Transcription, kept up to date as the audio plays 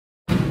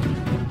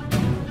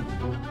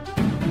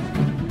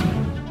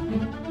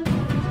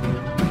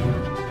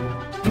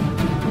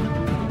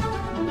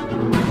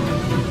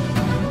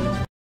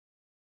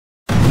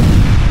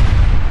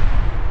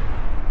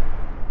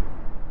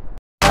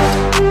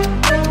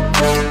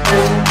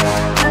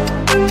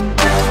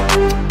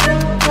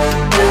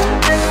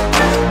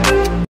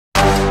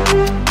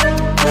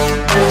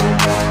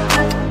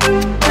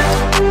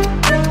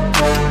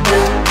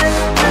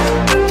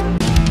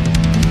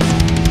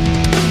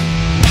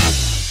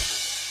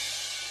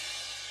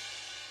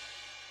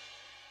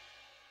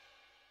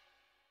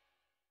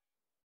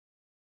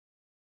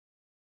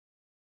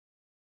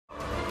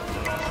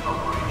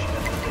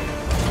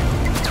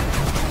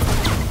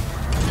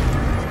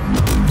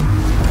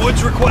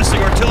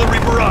artillery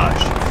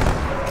barrage.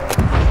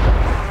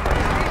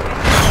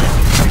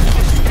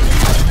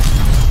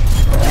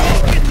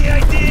 Get the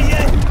idea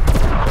yet?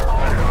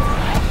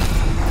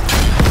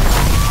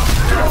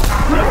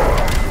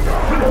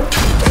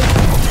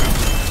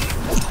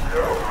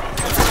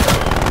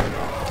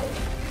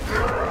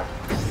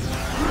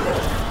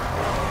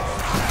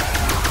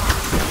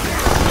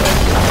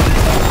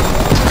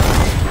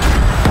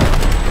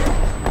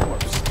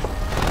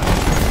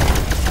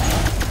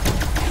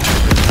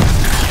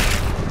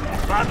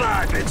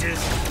 Bye-bye,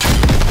 bitches.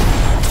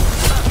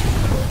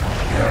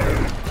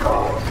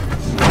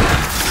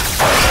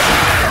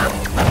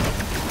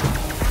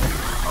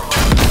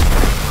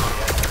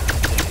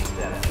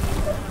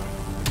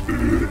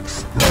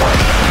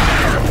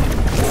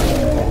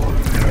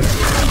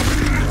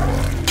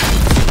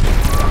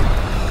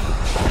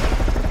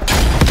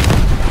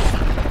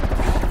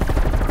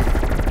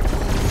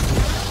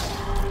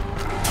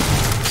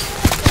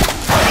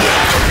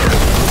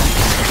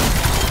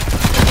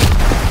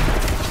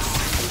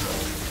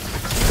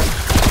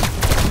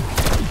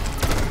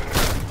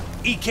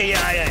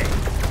 EKIA.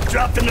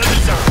 Dropped another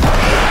zone.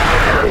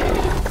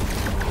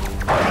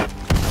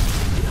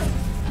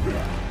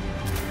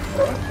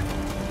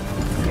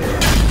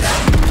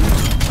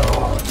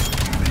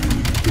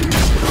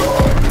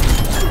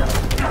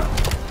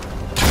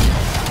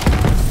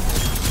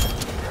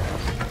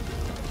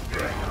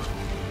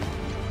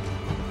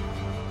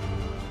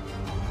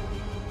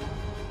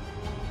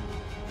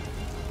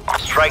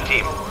 Strike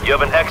team, you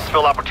have an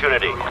exfil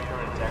opportunity.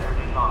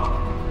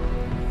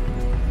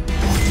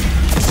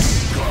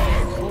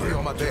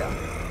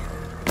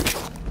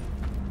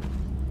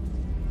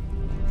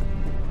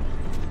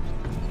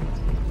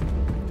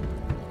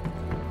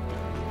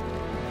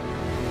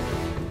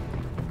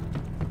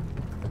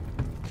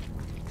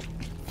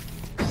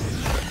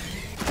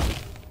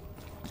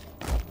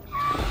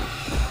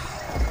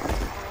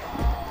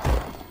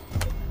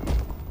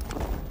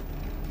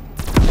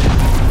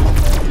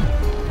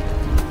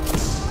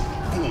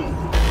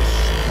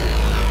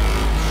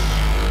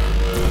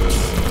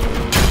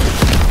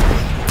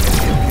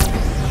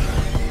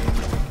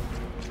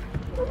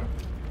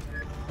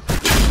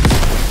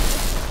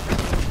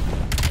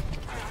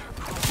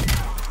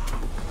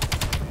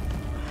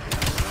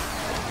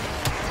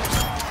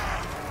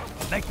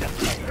 Make them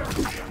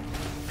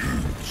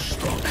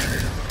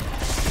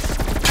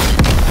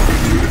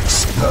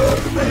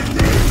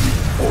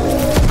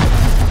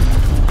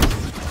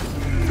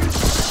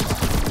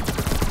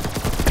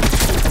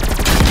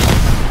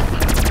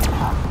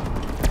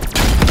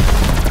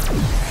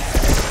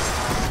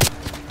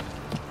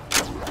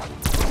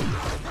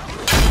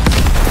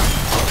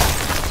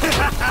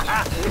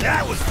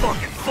That was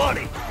fucking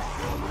funny.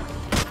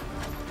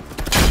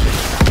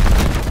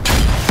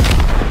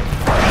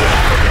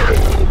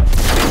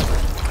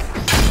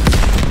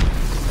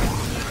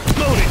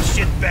 Loaded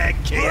shitbag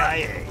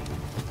KIA.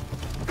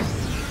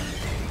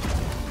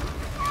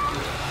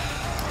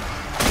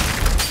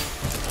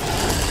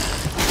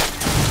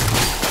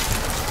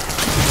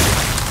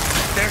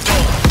 They're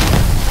gone.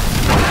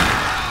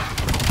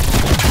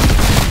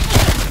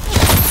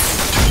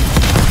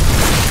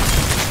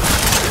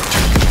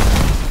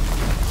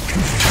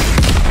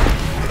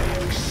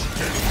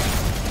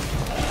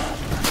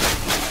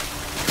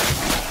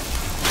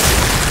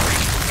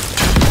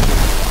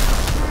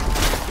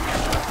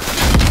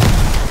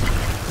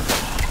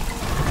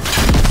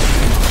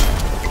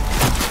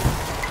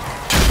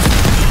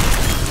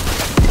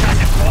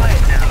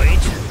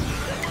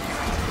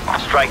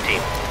 Strike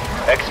team,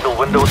 exfil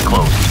window is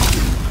closed.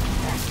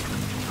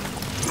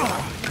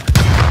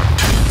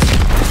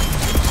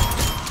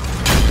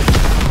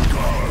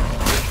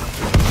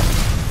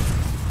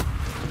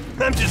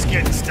 I'm just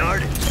getting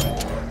started.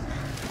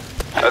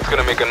 That's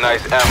gonna make a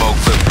nice ammo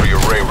clip for your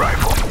ray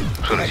rifle.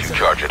 As soon as you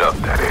charge it up,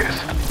 that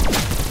is.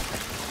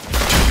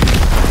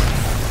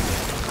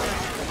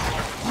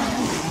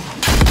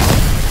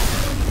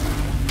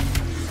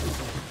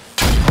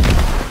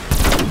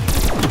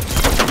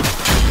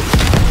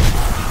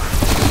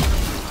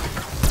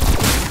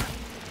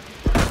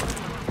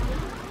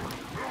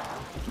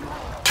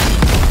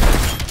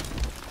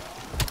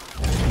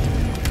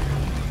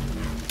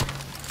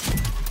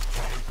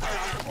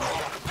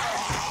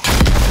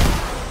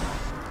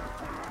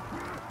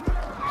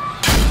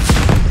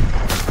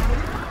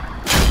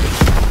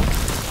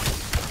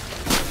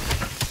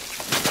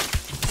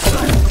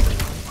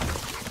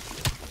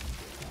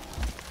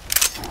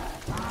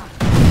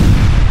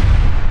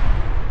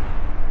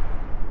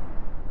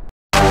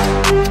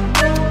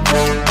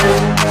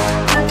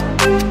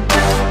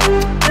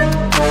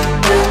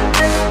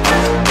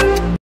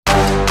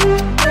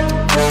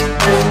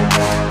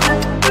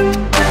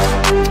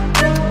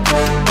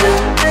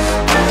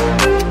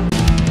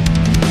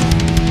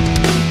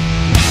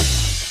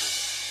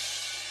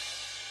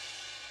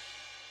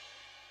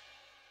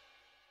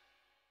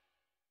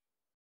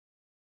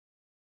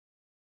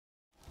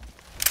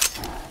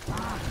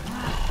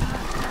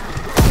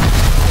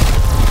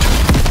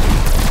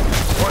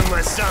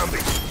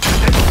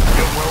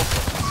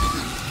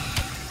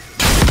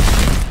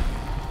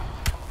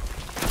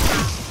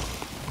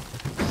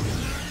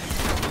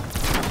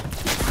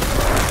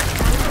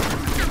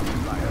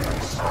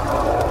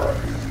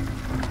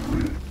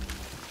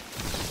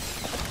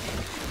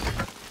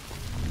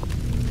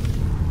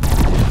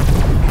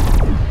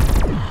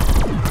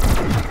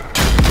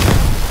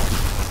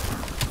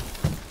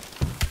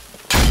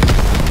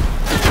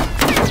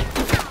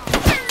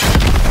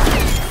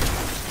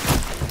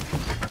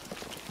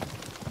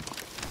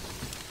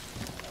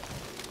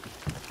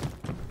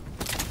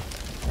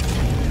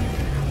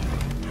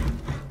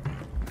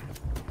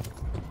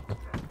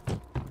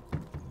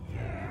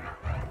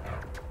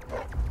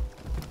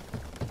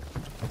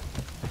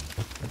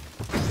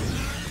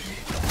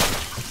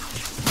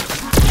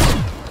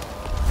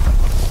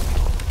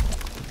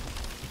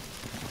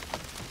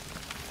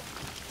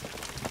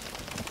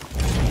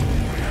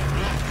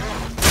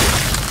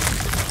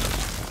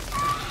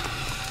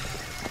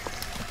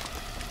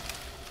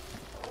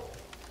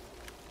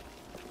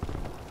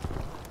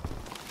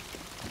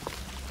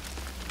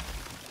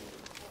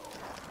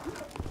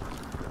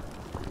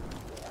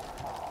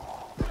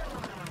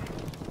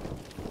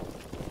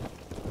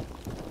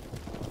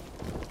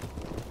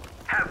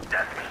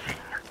 death machine.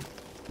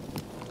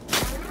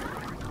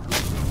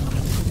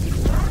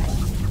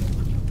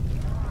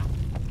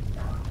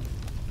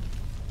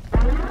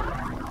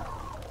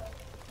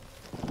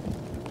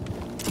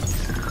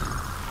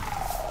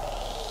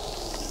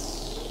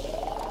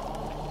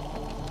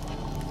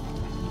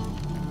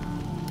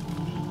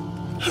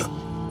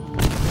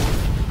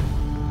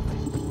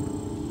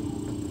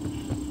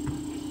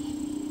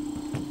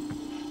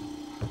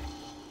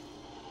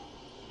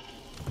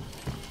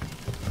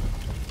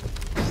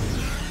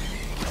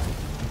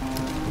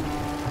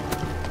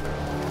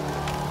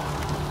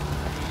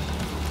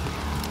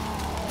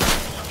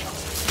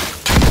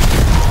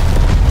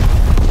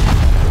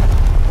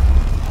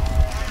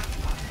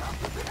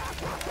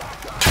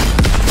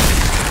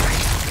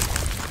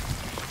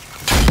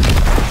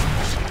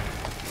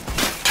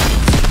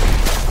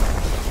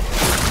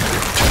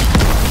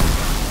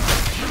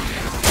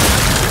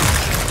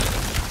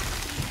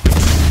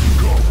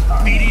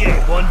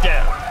 One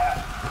down.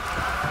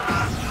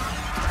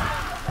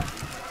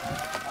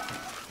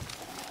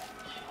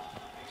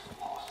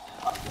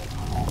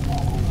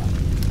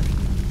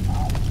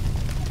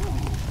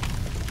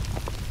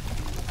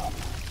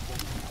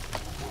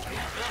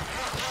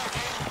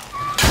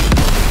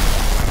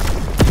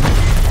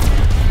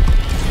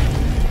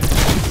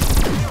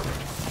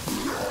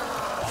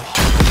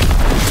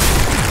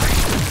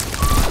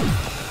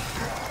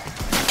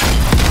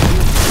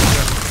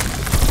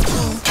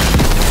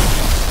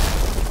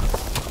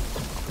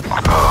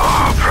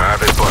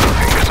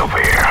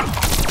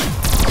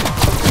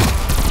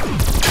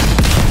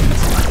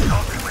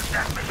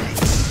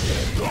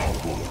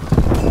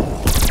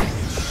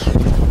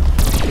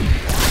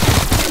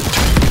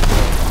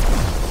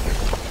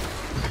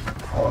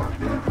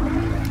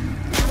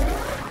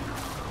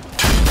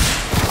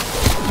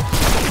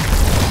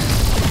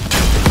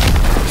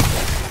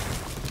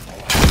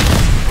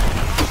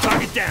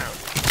 Down.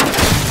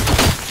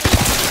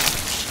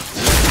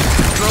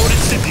 Throw it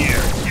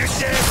incendiary. You're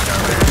dead,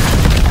 dumbass.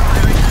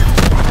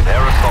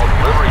 Aerosol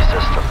delivery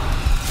system.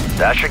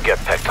 That should get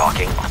Peck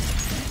talking.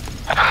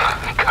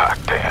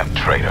 Goddamn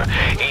traitor.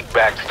 He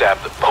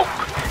backstabbed the Pope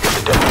in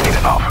the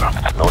dedicated offer.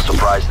 No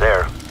surprise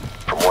there.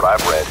 From what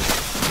I've read,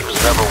 he was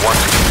never one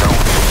to be known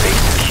for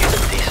basic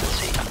human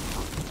decency.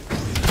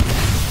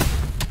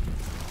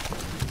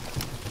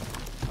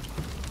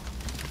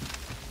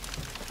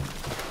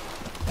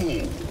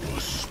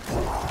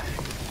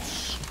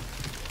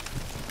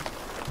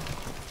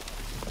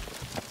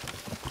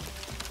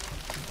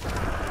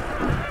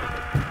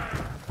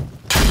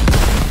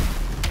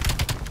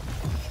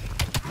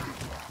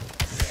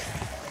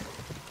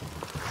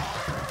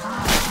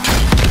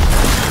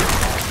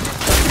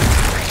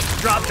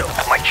 Dropped him.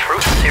 My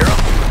truth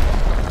serum?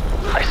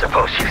 I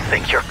suppose you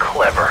think you're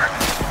clever.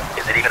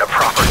 Is it even a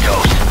proper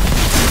dose?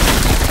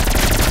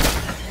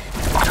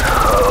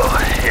 Oh,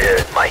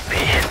 it might be.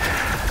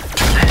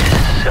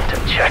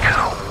 Symptom check.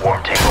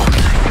 Warm tingles,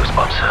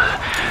 goosebumps,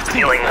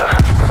 feeling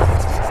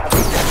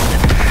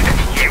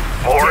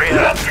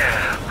euphoria.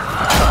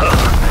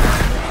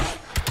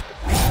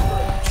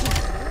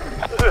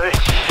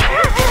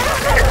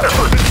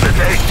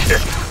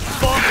 Hallucination.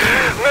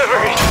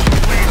 Memories.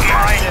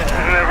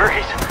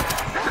 Memories.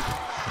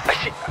 I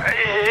see.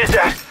 Is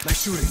that?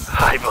 Nice shooting.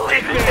 I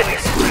believe it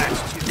is.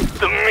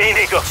 The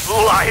meaning of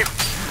life.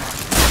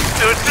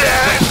 To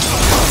death.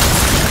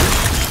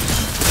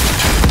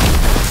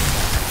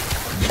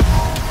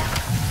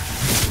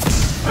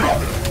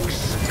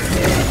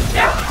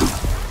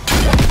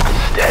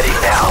 Steady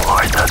now,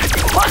 Martha.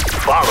 You must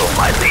follow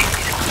my lead.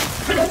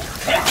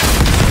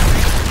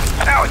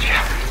 Ouch.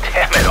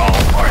 Damn it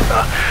all,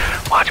 Martha.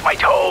 Watch my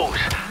toes.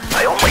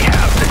 I only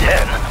have the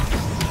 10.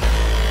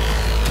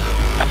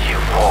 You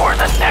wore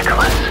the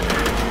necklace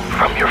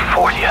from your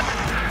 40th.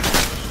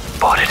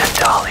 Bought it at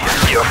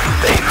Dahlia's, your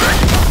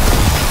favorite.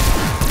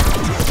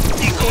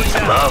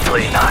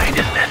 Lovely night,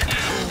 isn't it?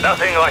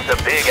 Nothing like the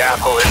Big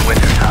Apple in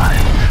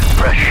wintertime.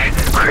 Fresh,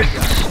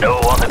 crisp snow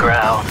on the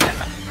ground.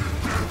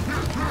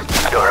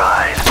 Your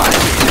eyes, my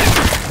reader,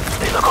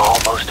 they look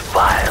almost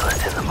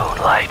violet in the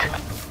moonlight.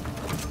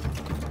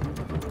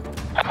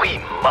 We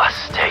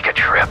must take a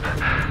trip.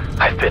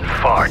 I've been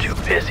far too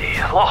busy,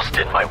 lost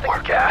in my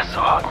work ass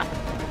off.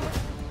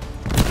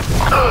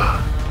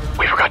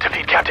 We forgot to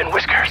feed Captain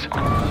Whiskers.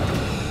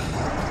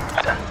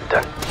 Dun,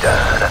 dun,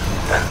 dun, dun,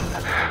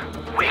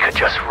 dun. We could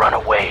just run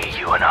away,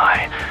 you and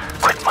I.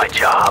 Quit my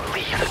job,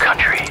 leave the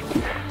country.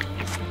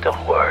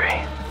 Don't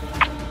worry.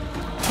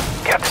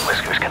 Captain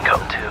Whiskers can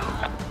come too.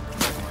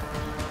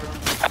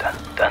 Dun,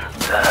 dun,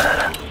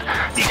 dun.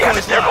 Damn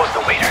it, there goes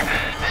the waiter.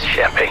 This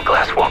champagne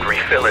glass won't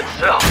refill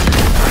itself.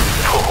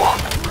 Fool.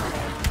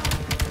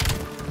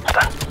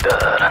 Dun,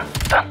 dun,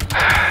 dun,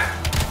 dun.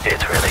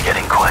 It's really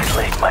getting quite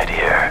late, my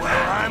dear.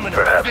 Well,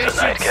 perhaps a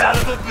nightcap,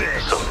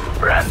 some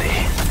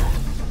brandy.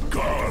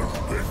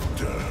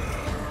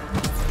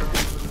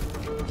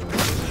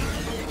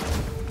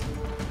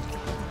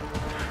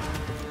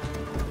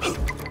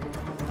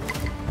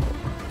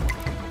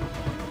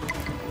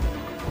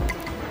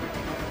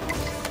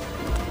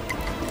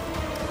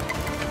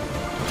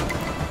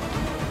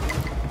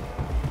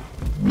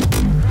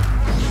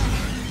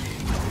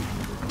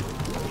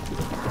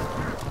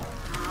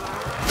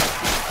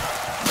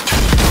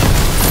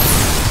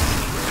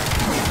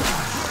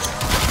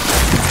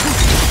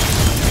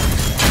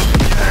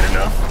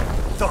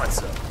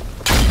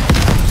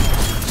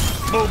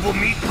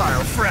 meat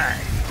pile frag.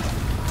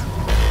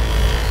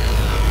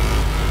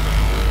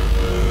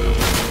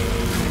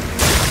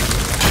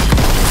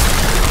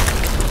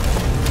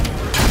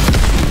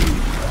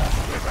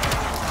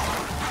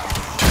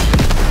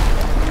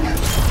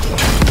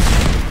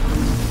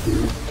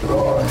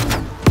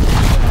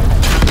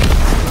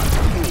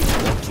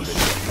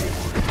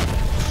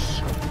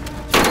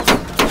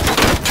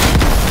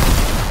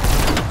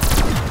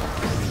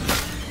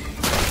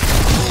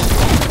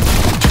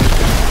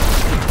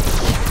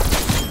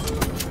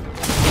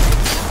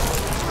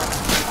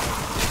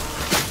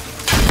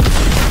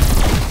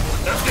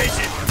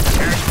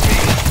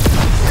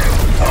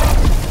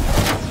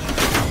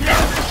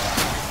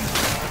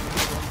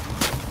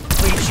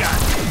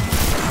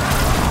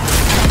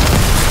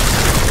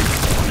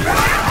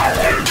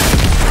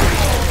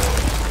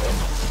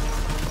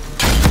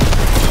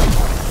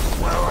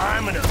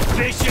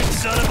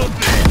 Son of a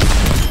bitch!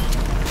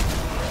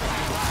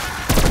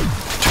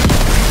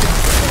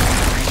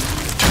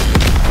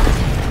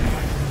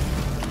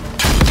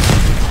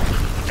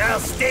 Now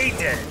stay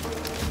dead!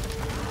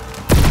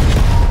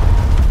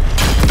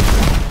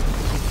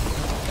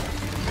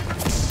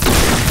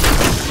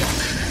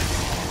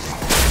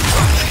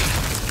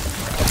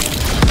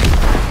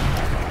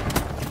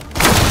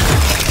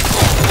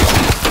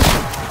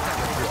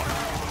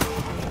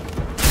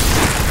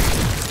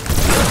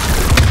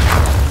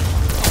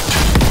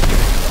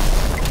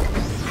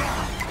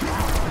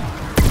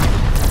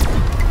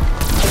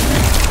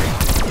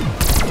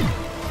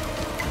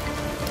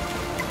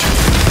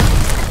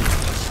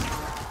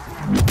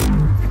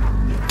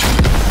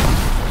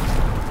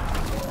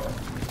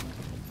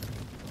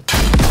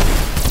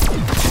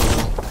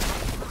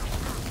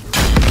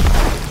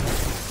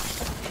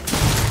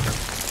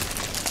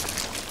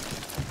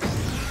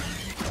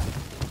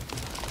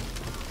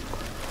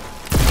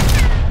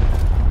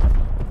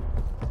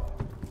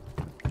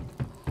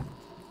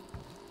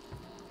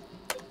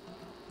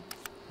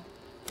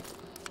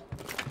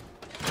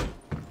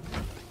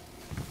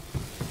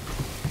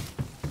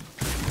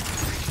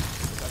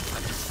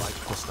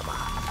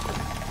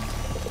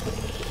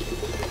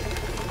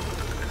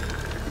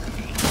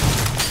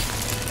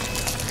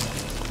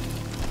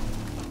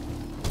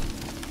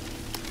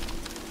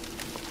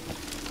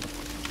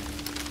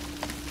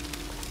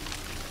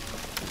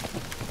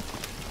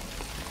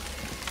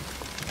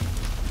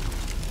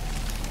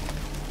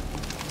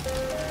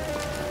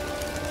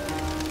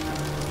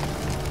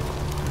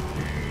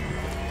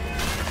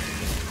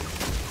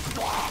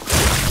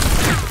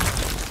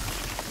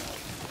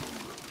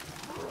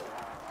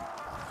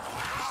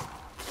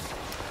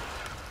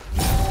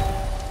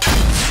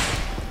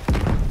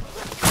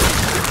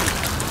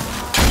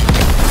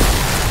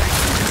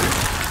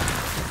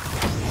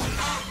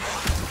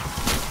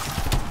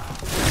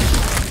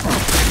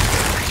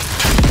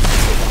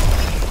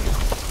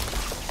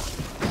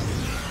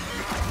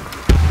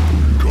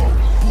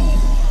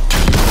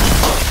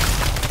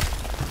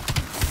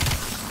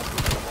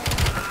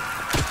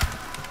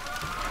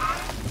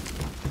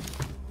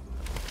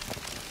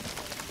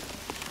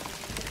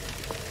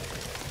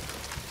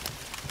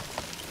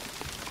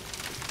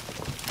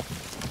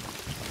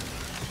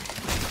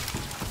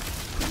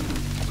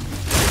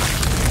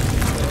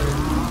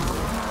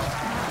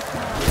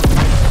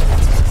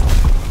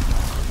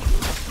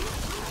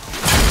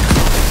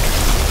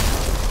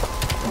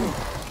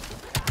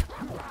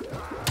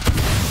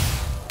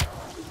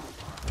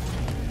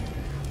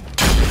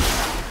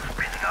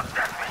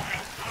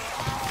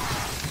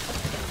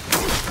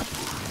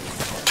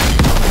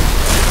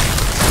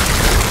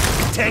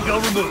 Tango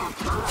removed.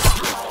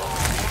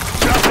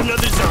 Drop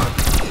another zombie.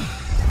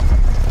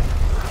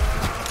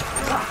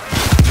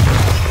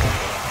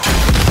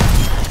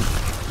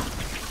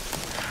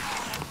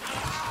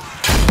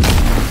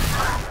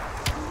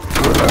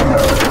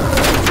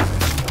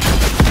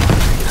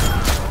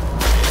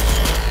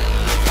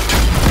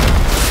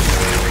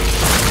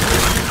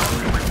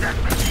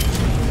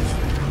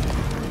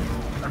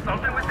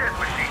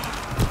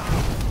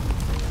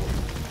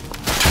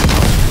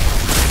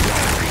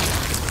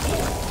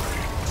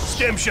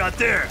 Stem shot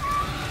there.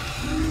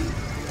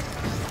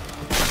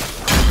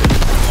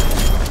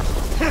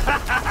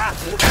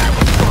 That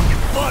was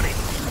fucking funny.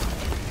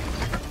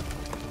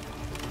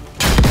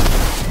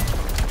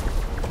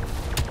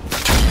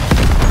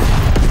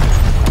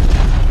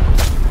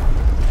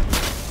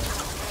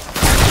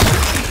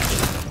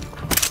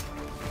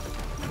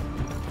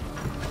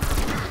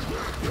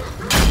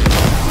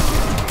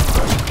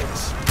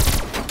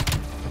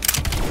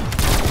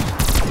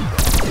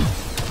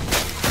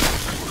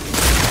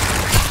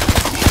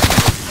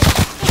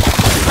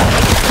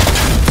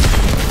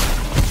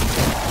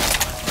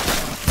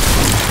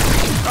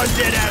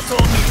 Undead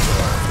asshole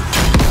neutral.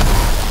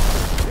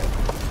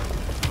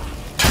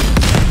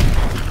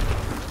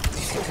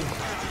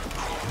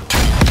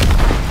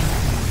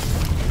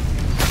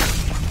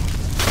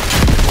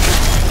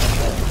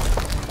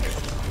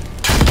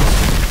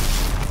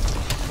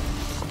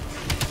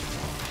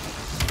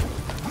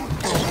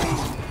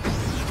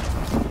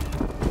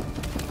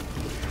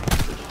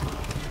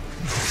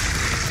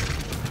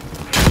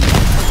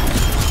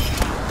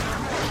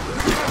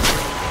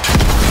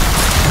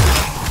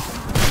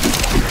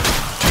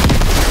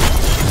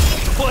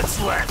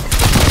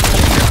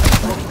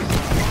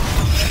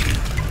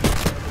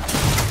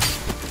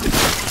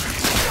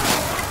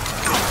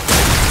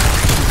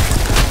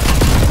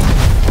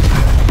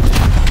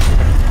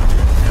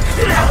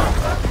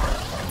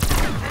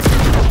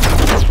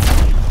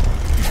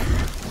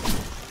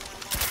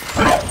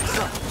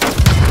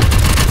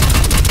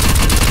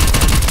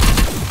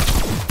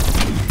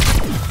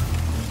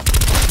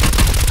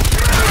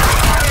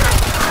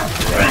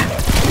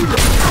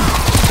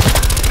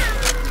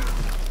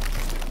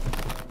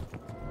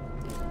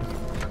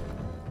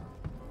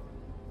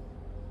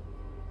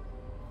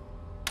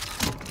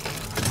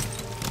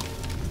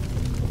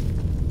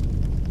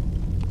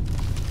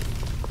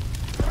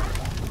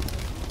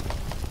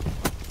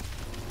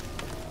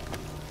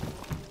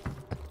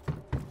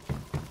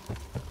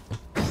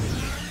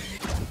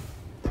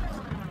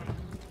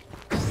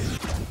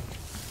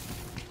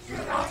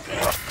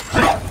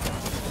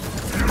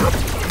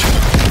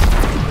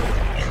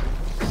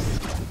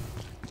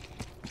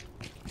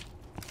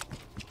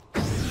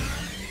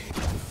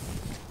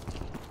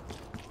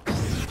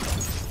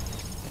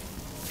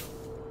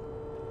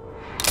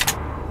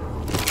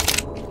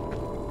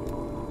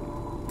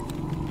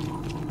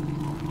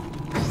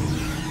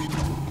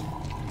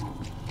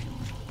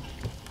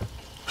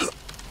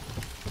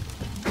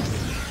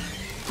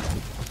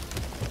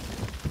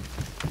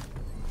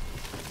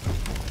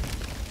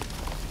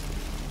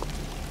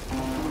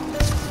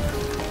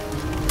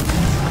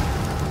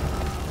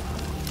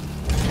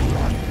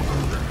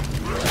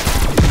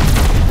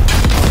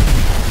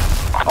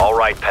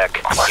 right,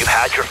 Peck. You've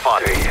had your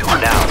fun.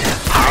 Now,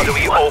 how do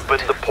we open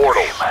the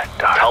portal?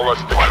 Tell us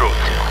the truth.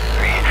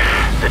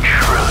 The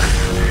truth.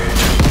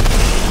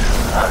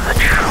 The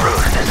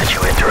truth is that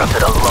you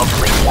interrupted a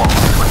lovely woman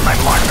with my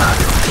Martha.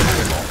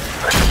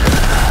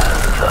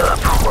 The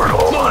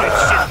portal.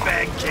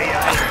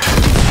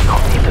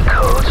 Don't need the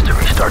codes to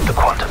restart the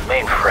quantum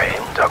mainframe.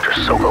 Dr.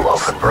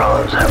 Sokolov and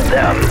Brahms have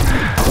them.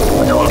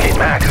 To locate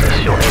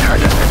Maxis, you'll need her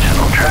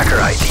dimensional tracker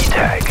ID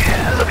tag.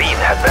 Levine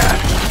had that.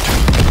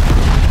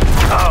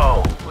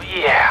 Oh,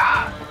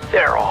 yeah.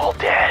 They're all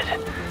dead.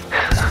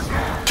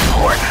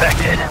 Or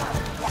infected.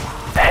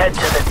 Head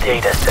to the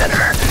data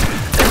center.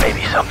 There may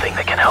be something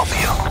that can help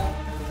you.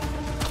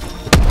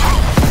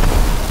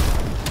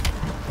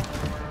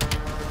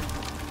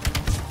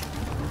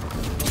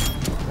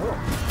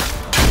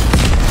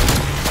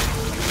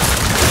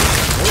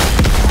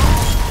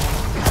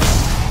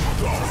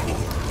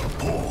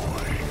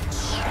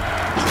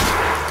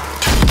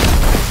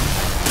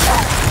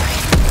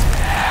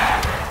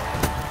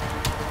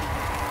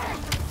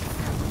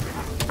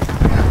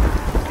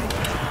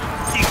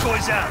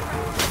 Decoys out.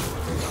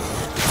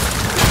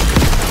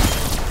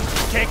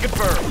 Can't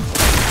confirm.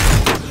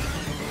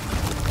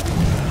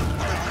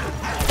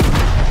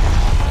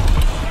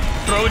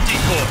 Throw a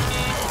decoy.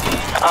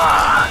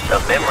 Ah, the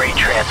memory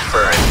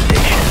transference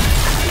station.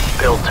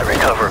 Built to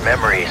recover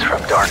memories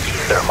from Dark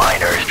Aether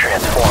miners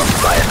transformed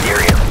by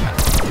Ethereum.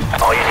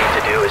 All you need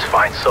to do is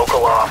find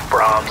Sokolov,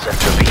 Brahms, and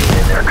Sabine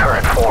in their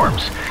current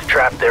forms.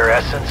 Trap their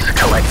essence,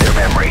 collect their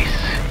memories.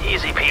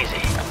 Easy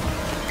peasy.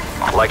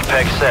 Like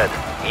Peg said,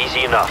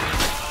 easy enough.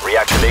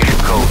 Reactivation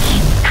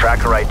codes,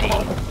 tracker ID,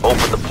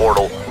 open the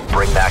portal,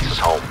 bring Maxis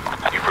home.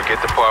 You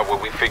forget the part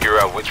where we figure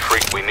out which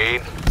freak we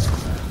need?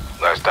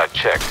 Last I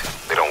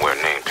checked, they don't wear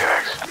name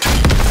tags.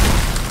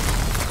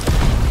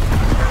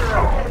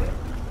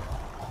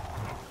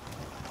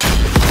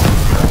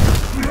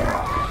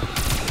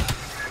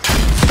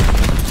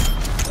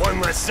 One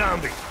less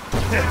zombie.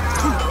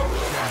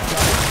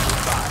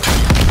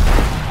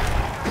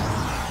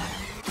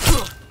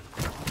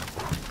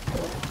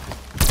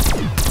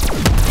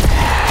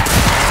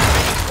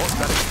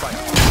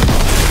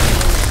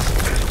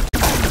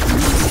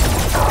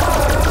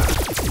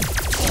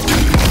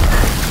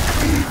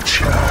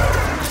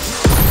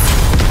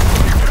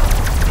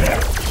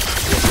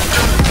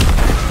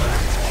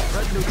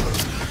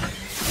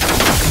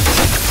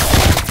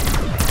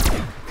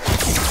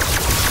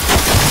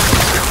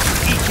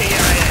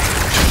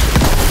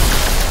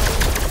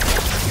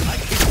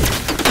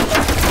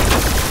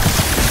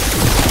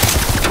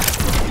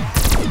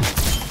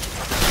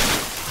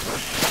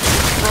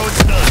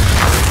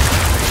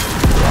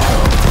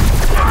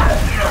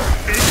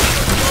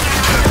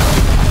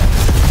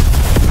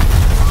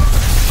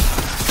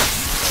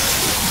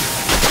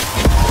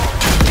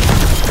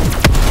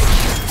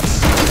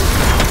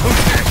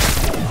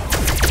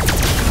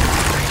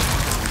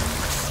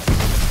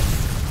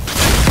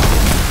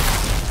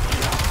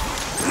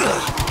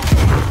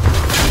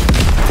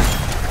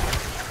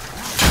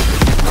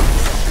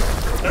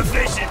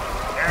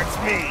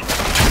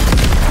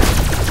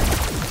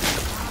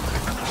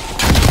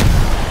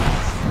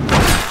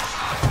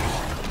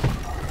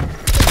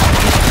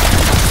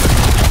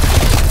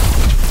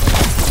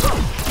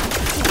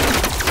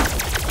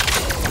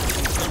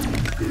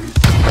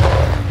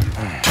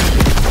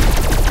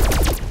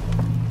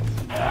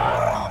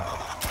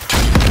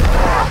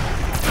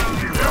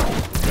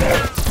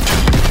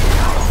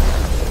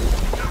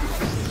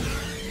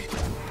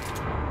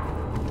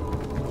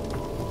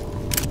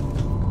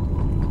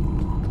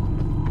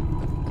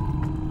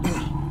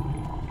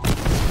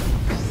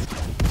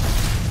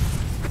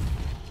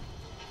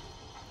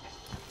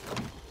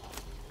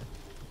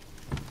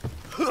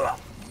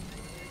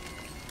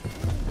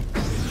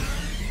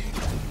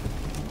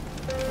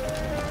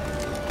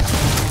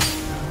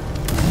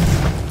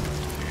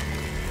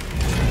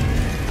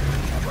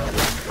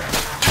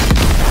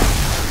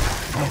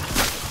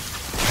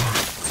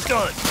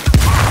 Done.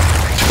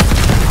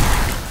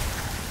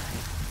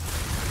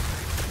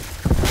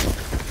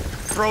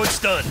 Throw it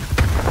stun.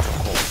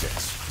 Hold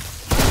this.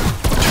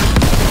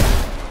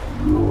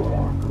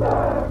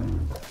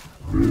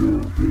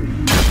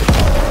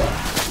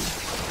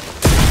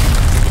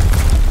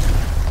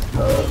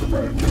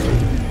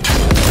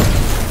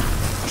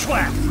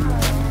 Schwap.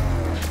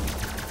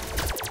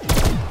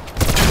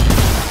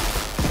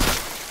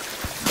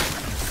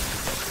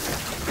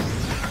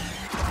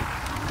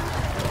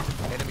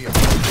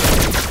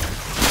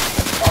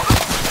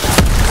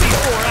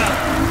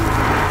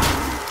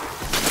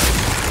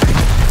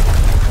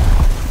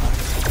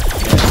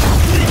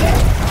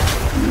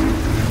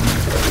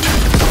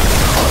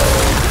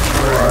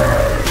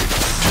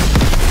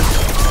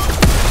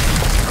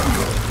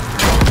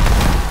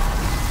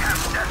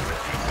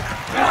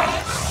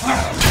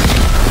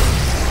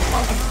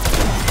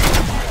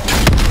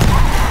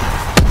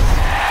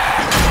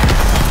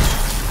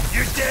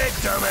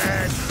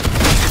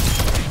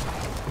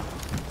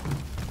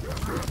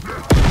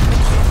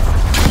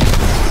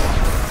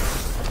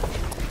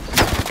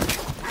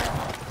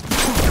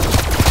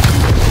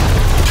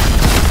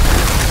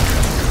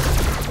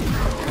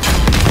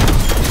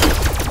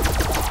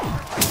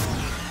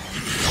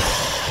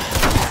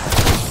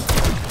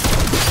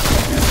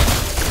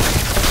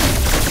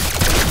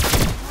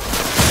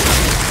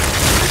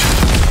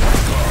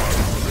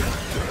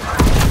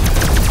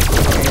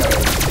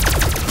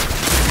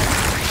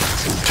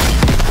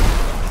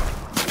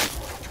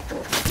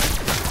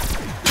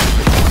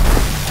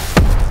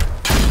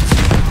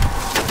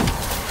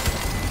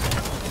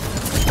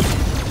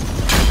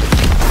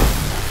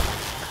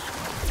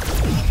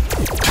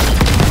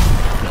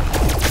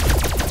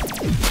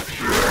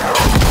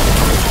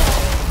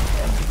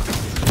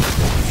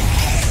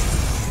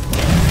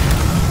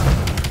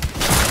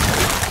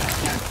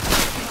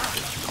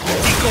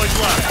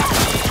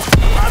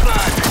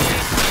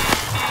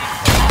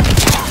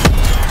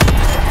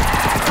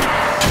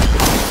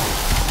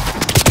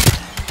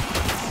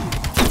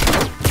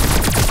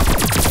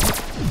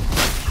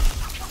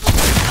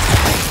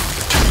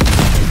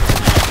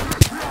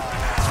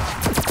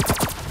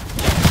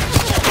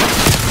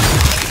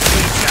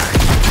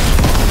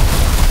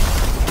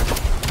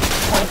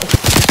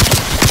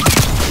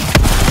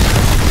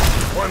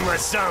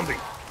 zombie.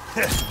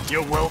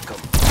 You're welcome.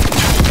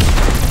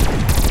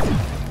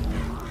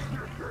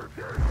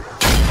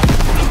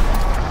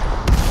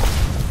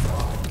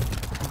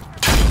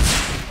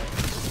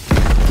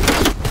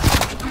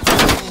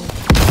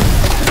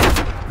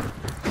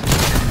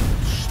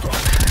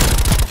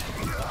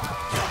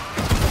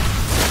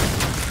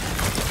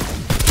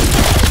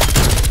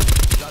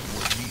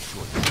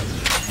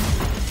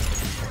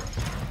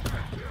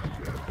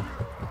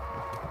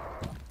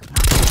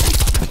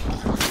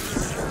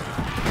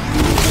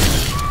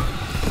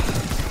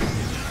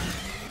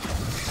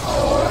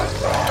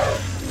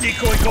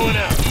 Decoy going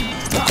out.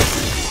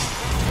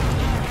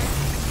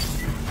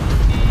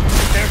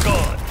 They're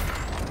gone.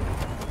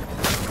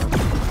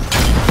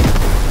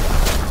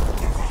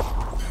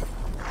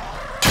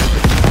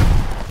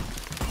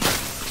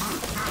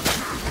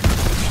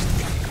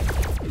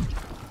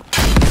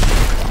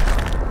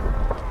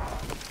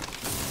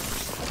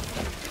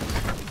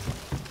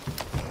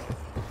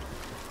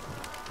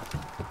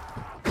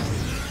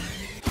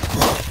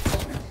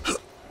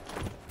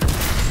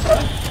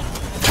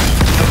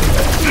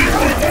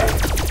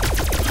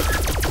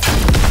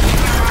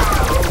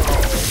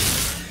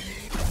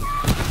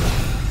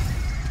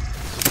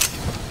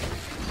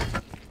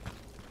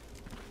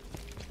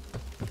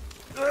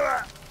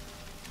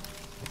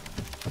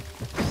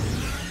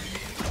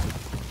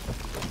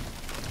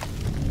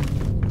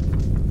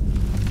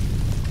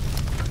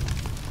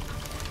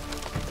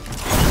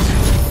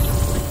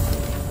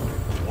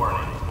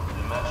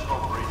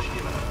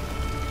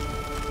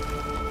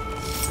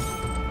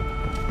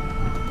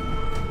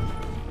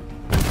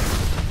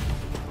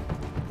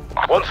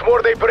 Once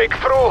more they break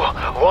through,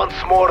 once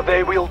more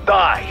they will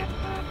die.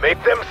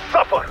 Make them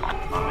suffer.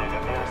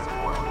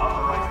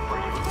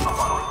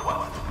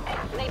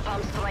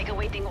 Napalm strike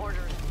awaiting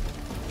orders.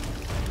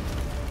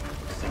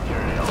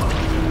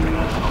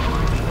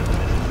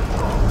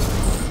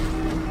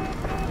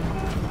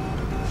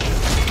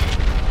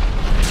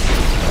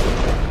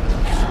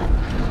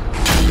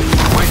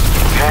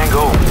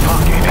 Tango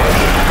fucking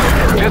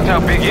A. Just how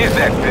big is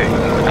that thing?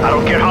 I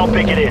don't care how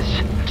big it is.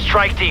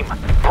 Strike team,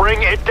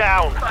 bring it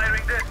down.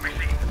 Firing that machine.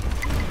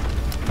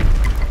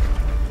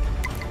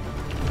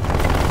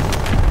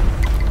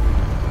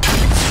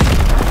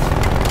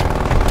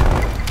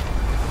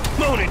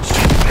 Moaning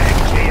shitbag,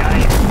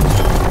 K.I.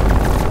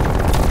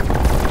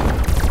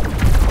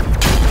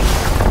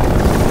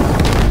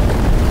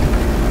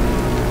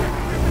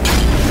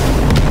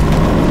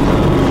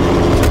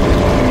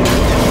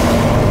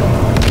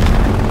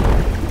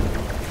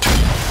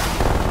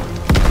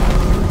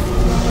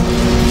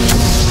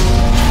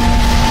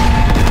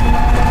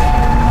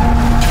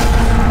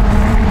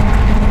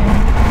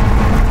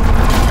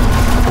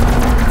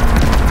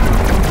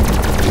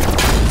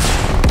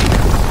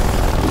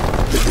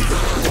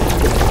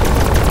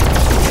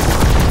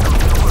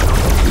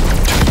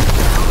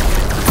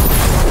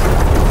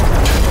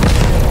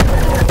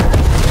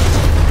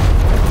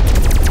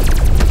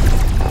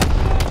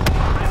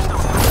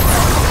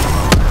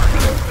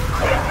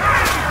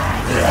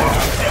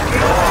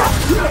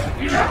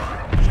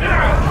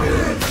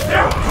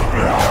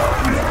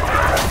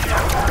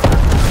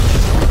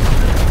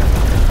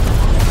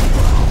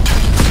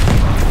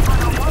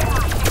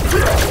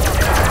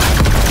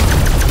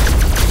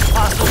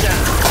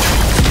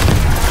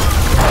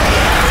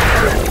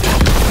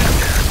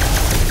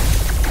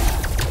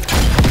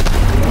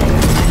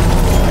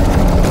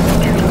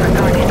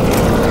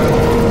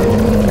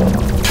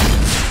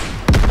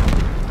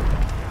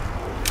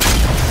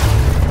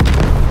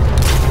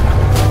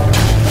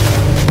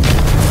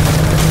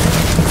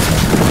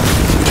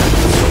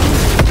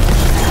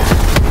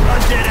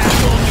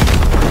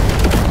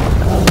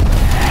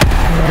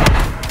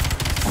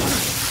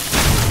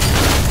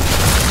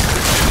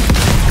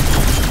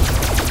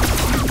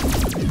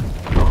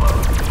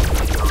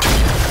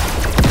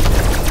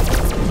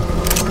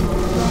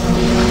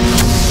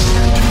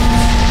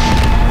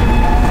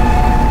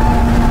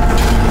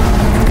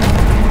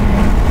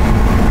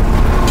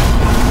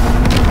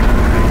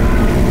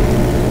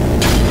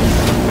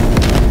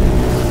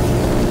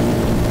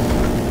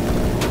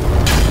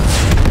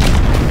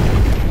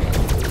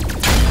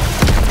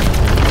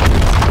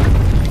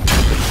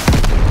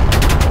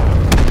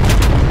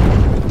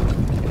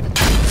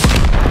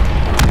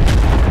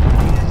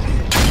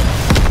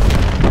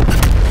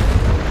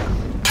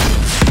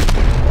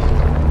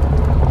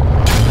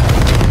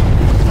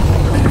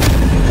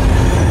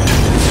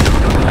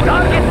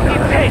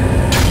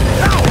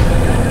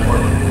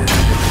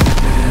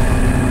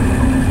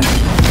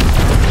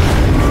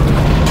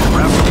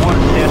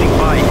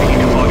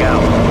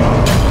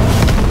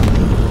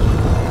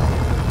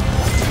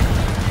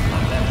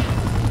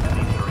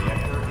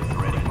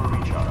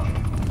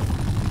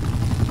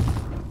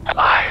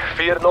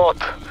 Fear not.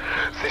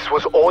 This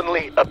was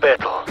only a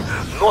battle,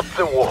 not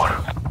the war.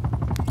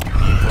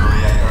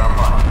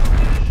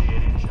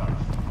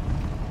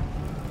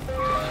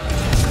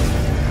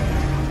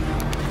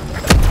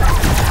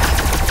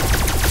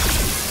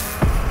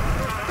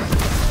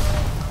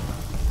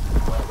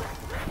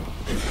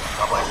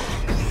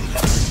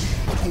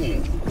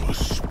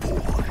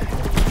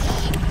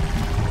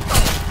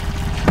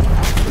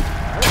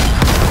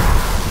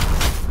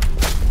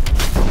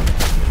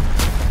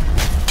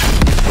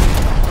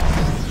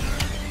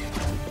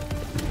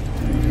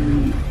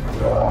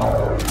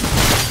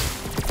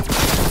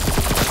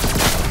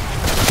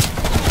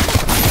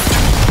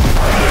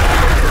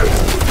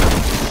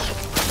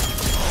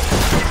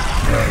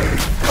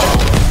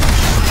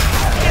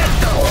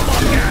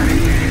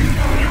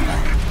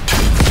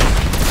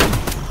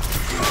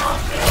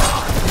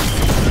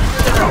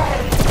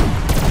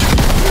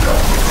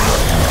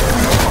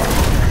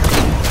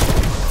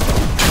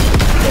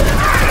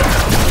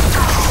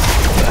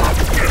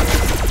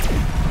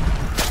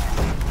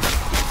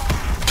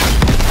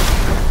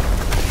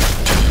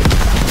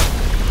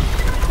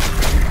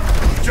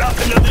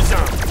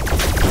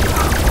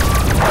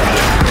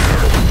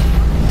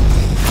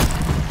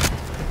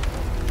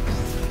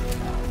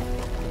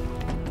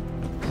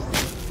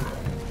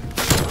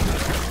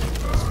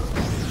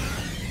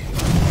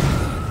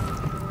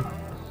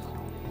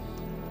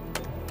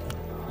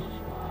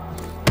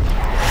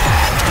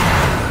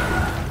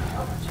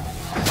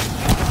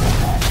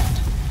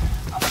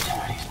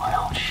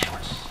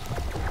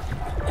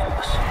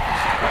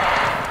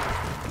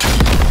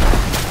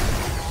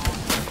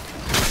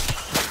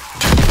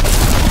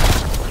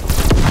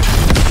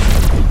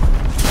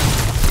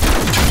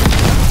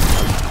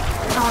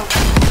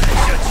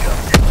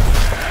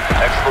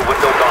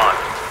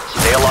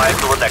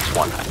 Stand by for the next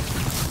one.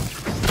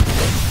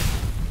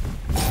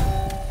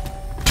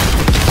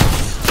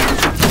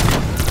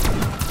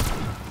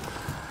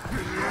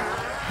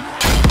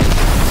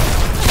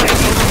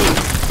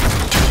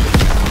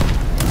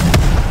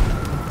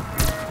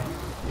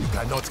 You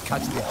cannot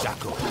catch the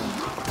jackal.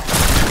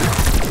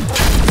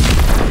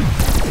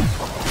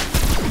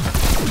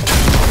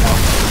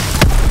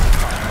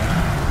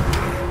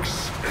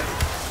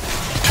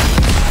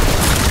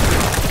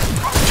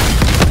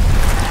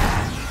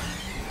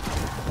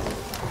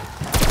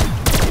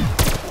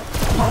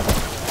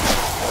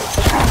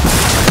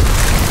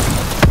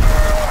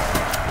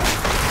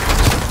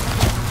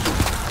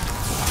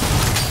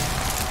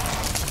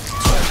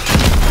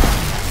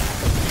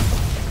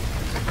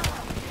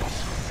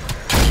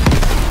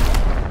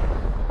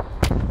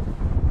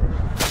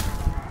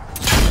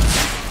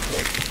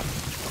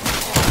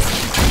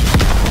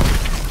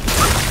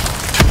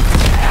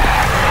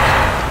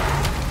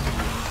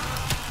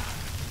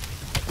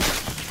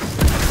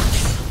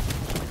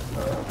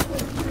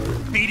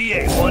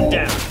 BDA, one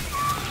down.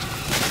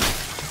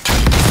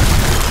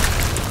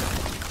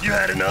 You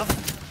had enough?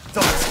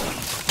 Thoughts?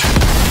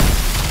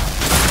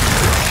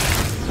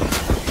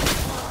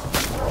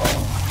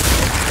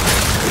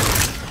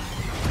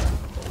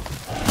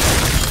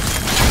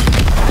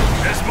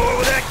 There's more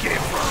where that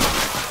came from.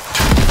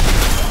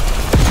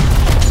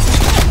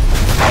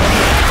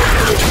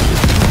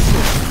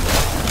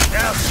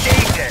 Now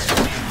stay there.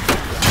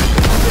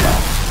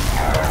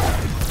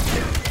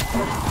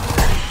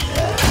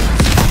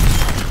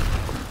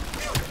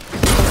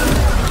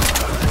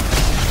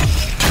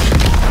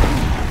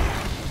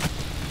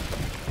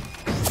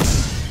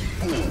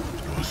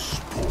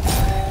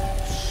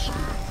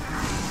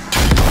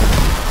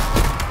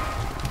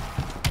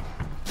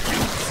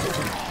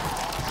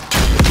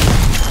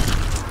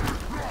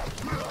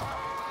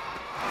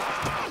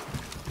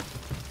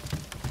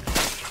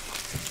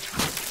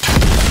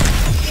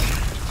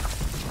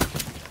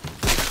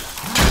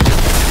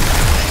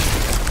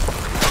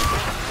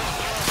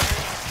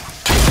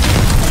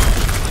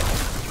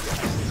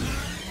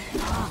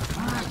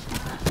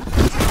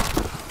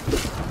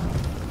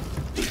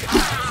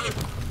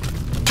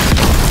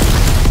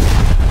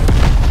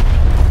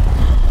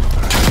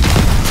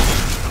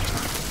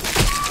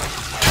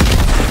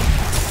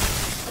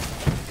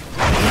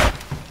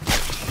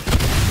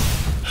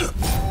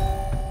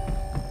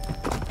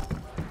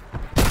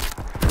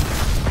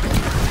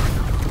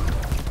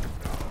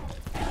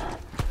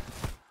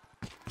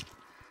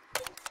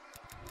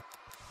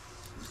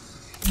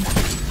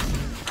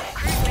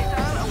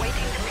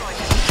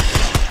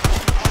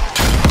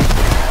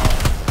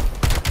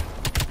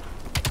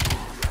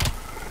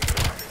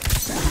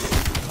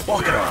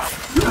 Walk it off.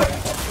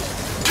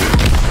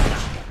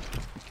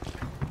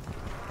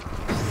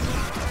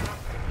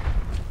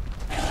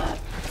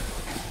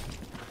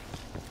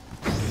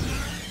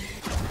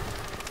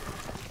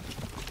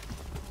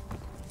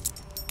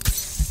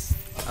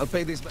 I'll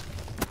pay this back.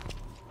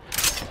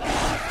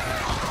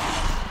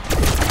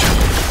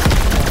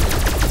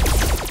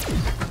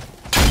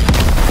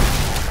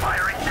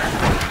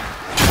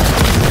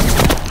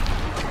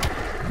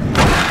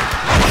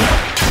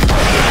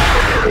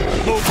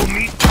 Mobile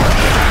meat.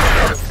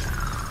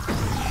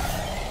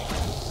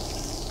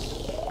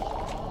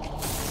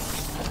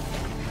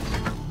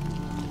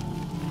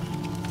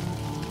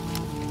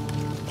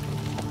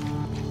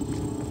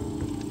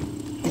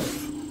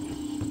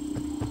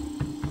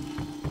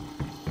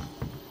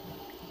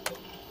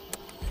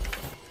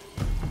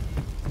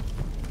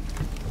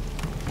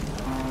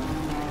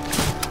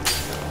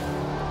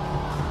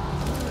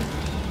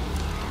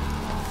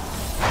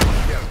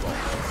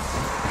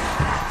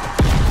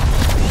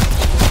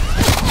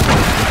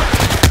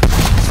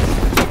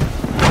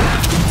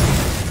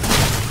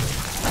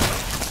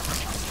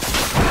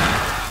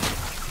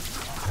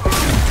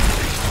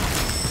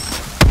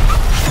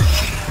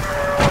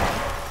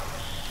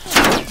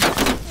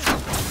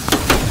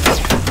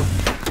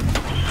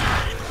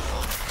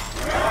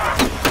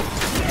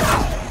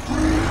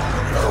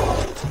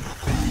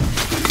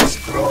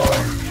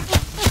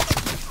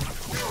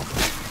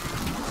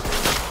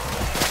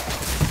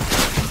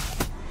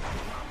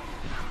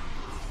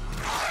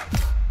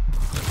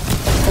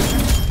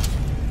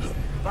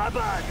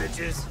 Bye-bye,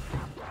 bitches.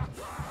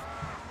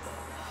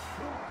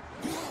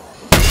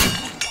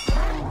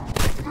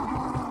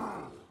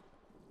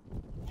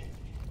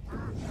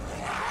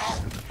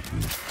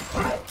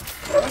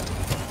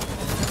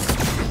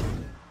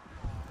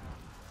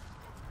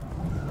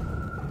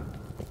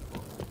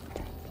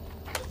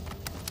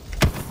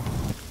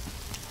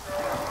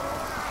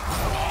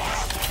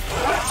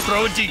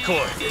 Throw a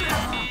decoy.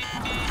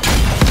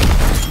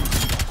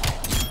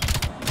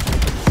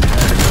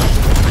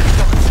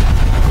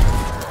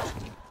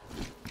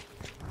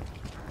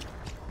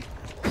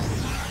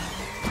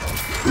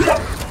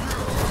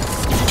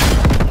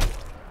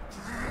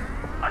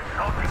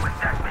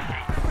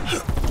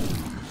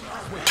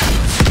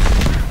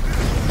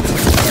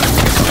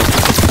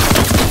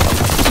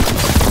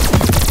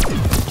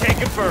 Can't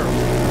confirm.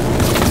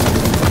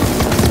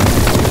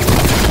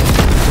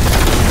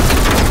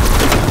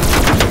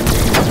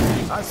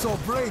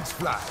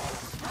 fly.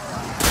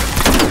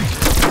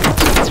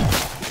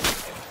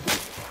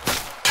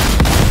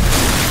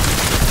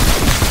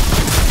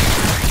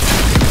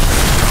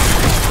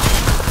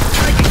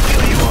 I can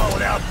kill you all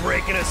without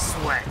breaking a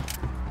sweat.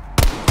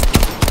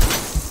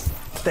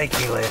 Thank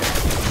me later.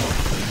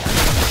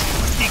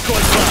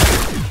 Decoy fly.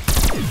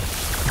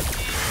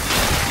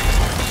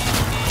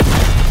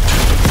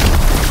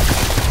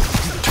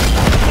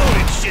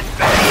 Loaded shit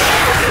bag.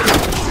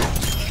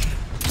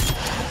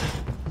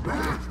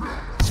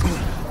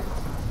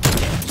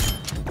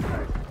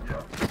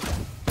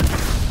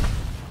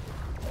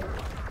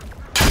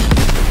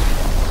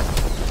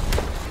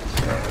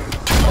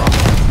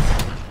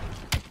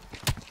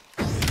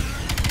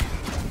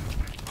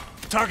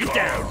 Target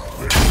down.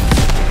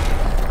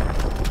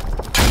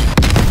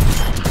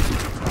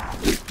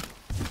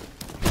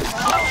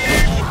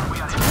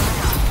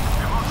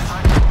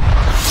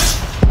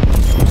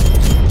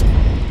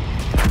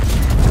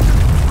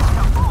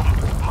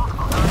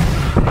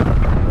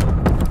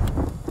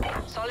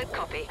 Solid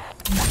copy.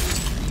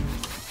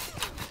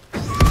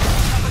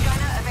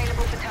 Propaganda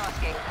available for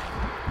tasking.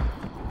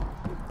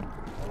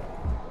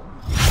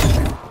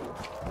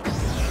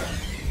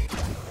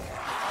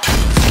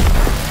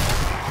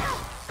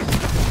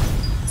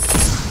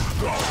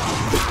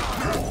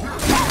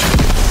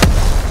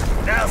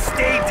 Now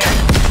stay dead.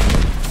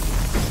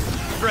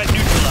 Threat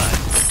neutralized.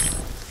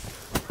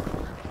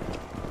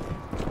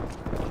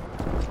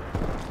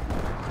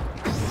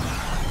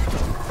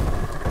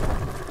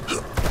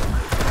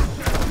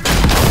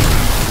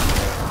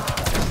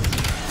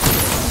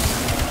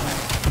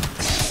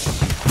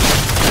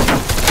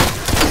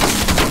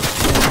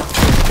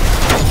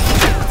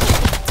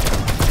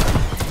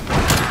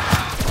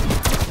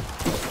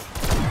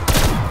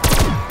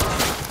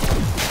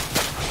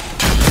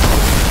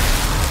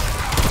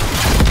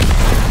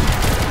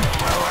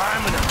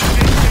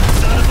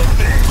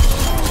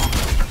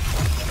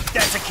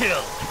 That's a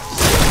kill.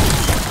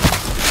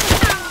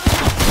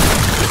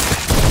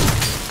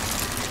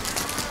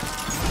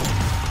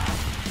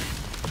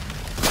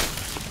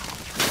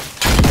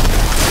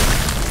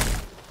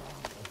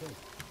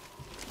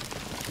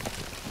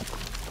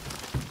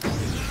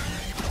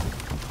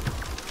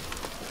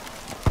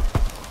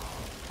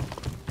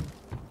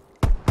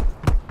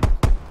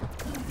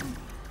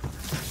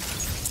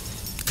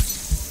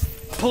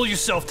 Pull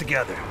yourself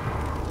together.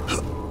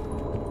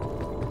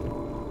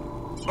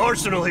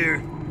 Arsenal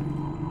here.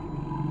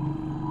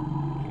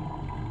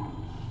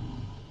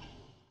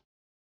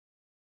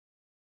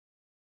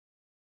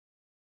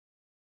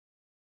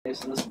 Okay,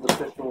 so this is the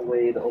official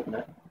way to open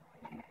it.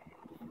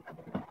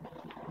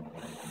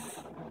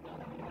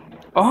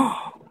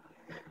 Oh,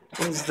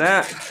 what is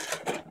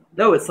that?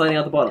 No, it's sliding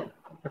out the bottom.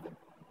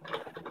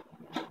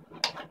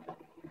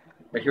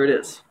 Right here it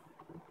is.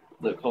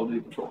 The Call of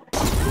Duty controller.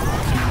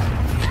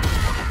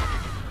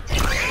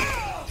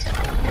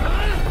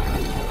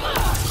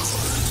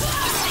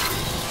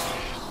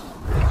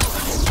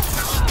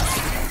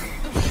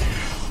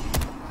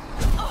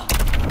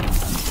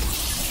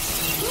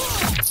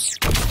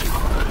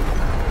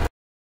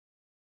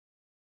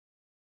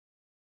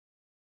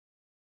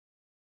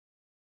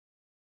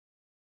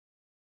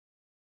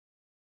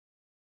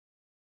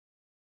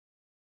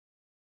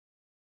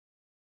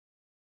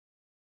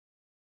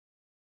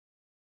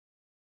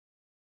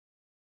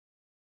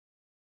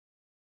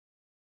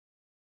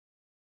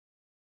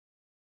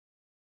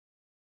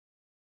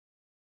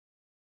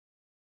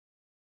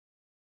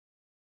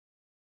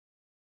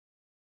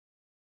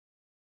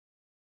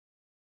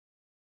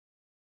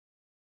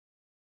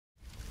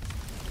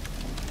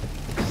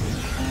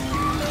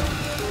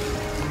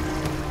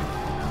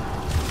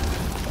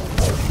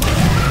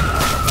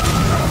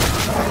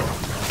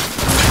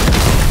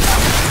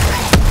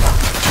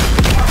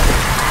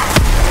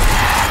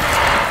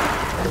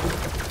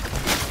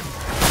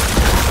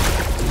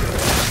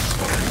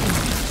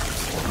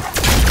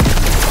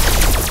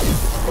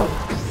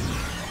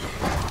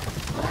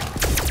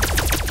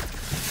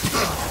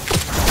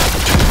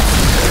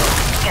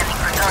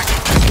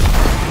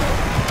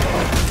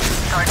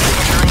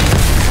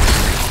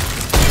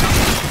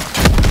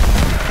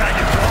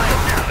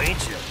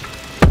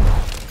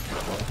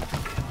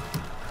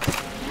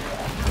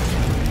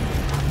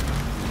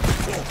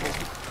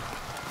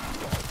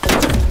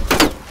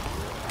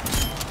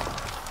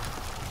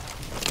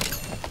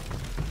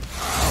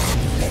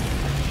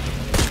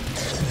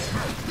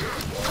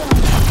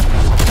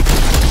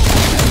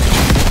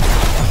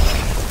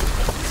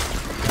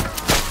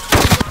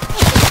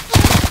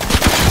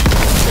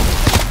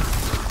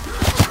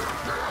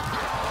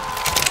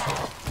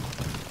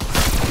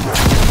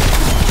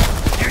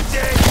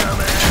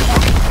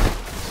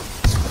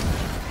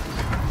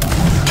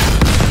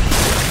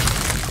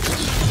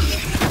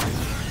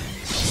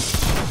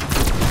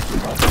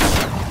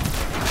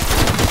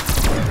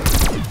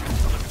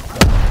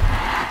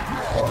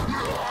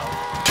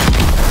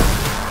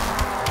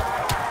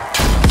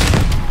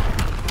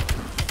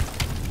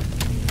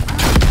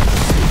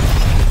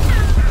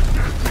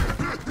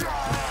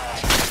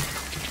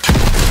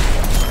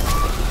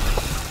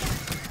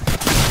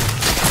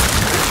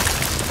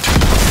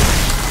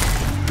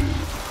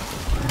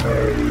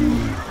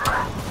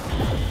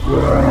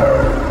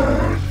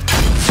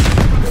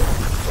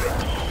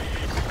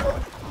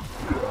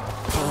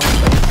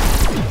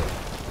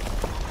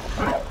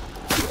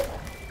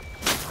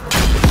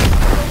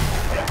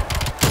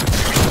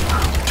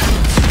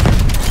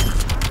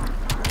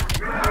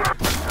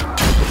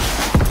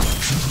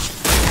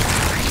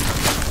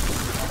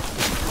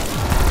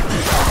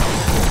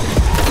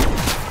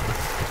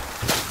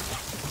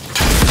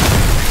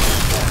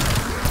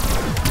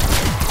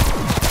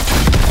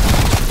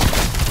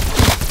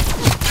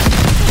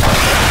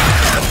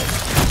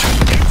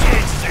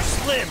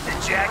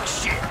 jack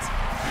shit.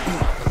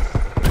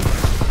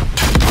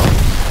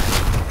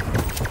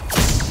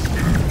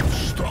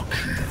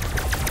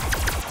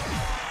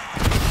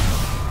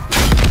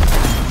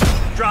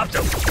 Dropped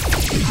him.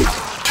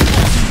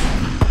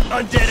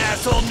 Undead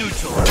asshole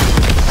neutralized.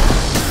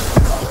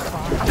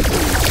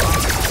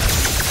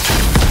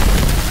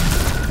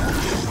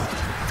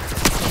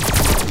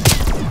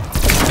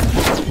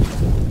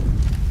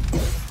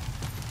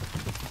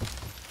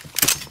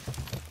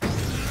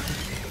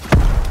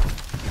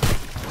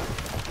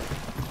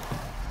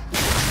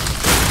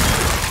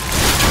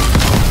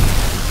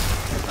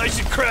 I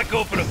should crack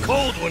open a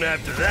cold one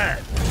after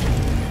that.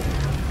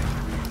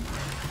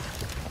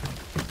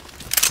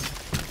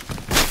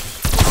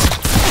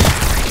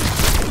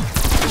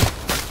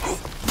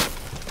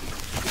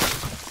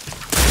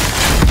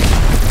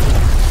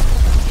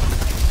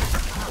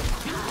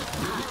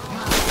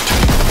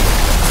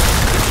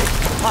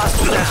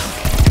 Hostile down.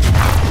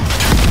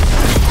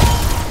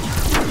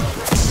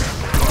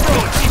 Throw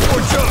a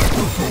T4 charge.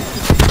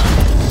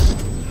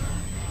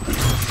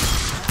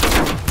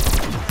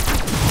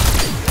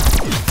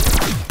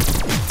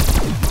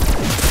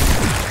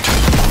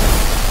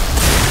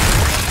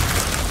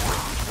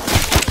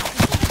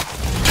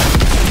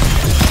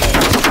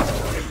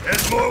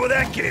 There's more where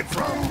that came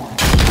from.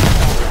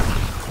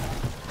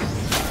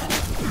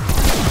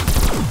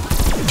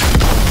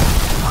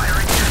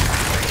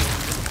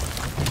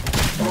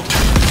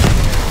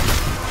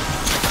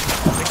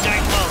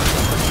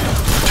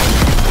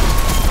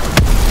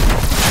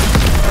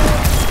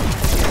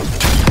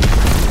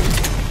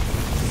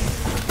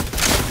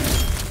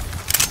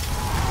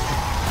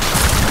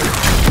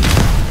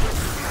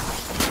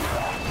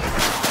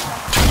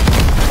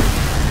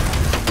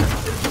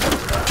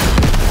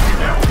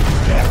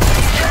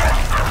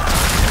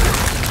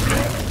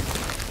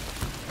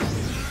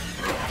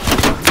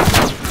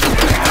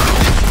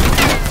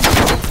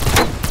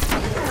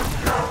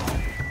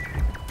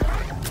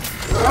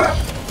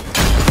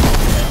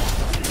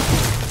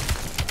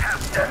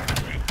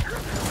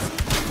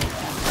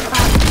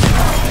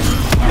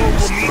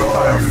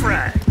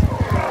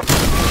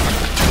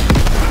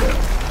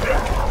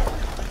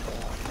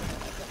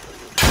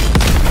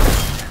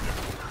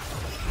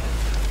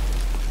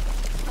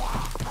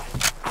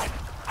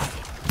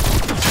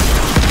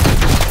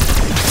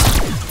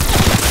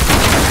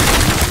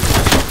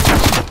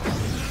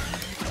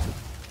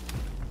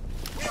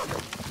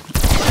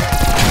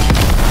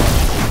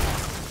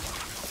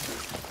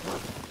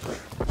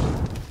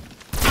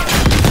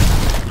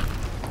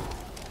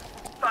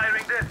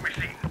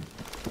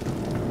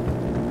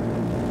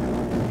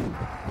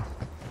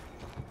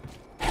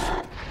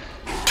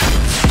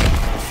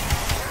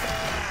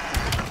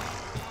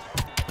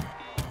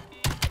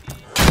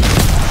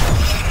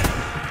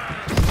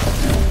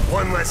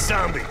 One less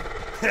zombie.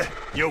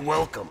 You're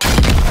welcome.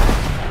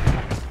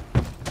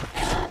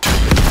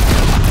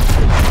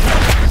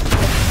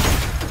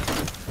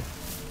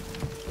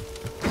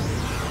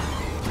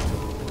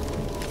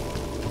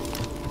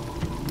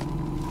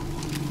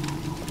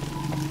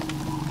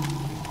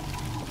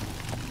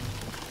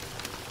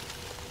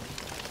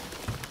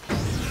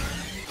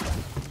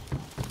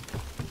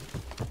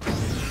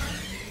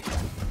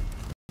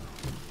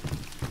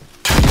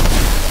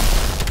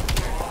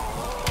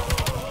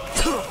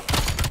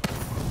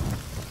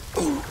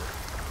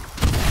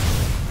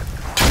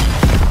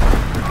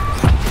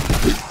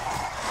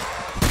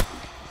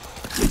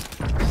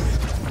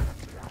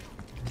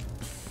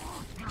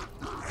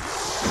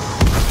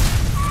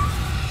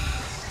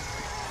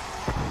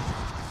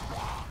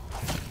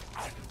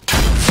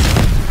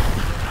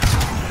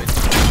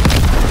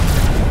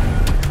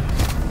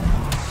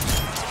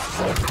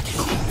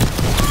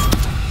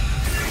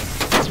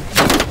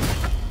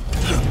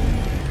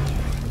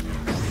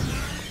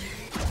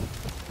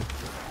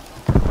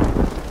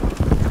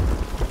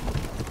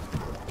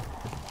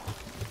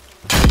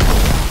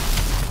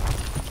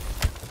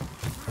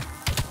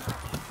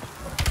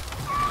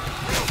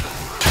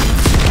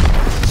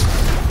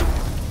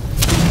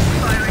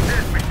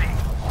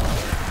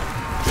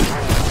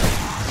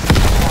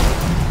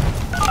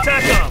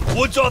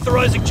 Woods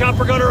authorizing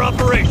chopper gunner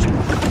operation.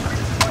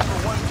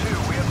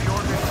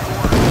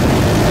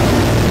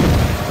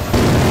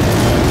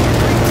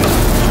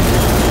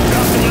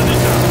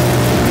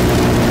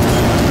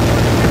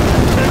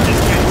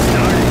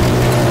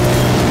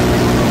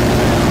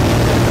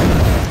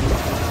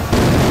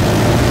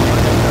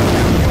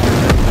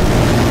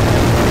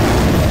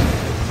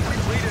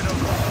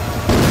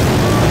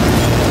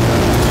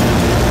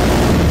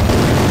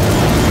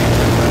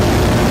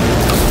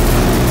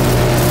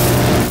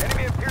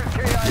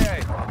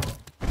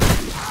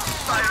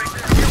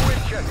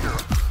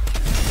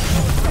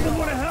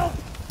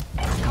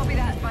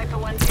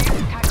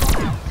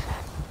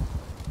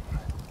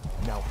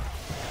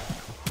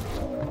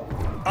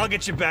 I'll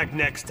get you back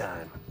next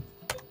time.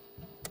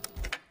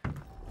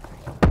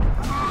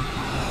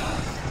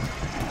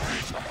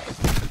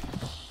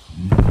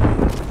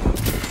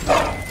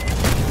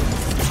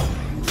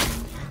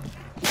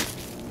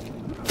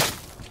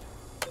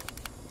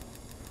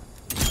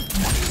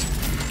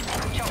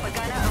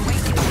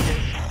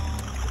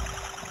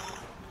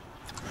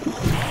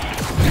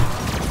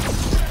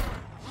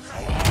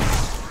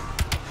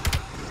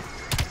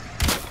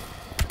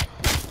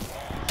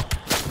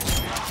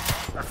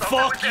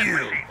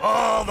 you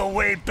all the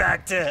way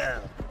back to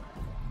hell.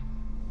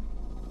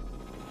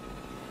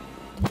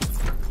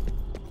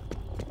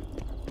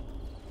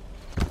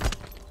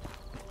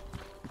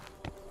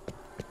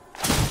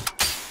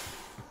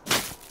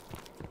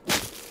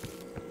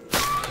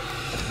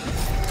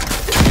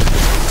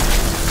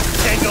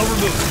 Tango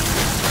removed.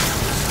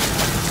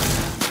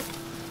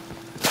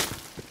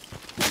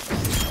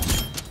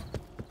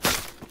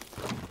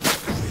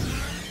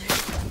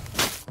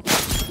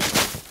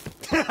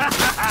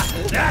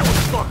 That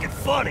was fucking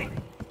funny!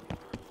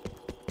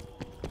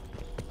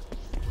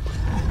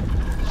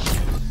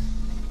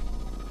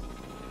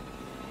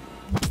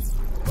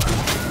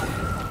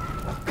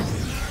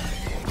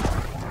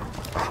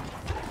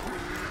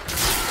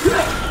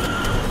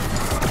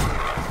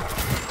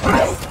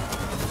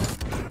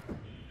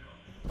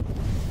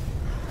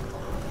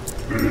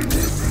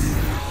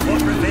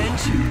 Want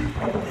revenge?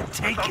 Then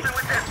take it.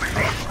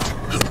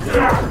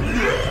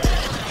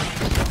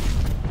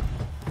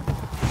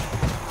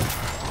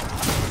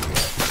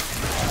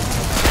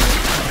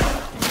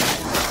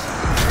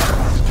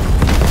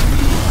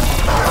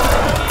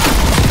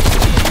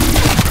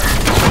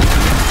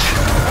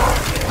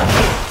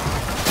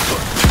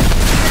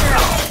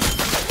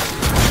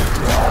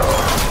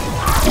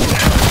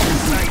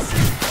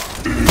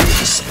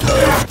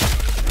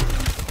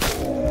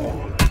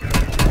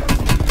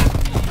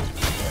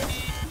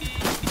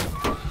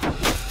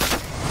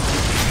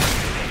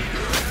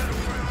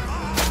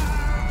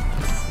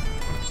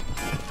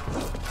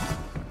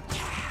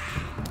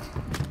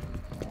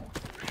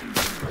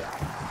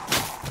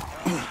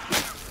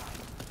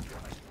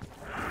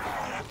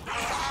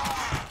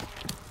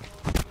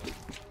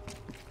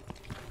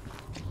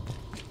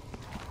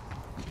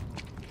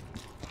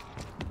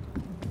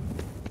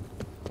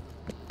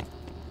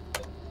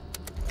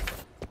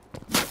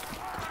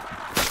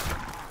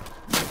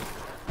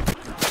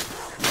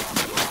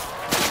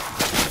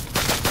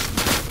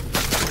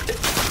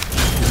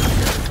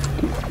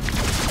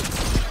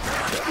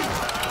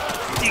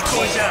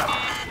 Decoys out.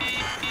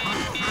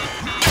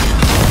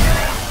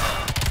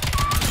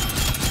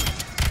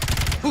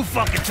 Who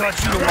fucking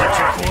taught you to watch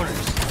your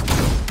corners?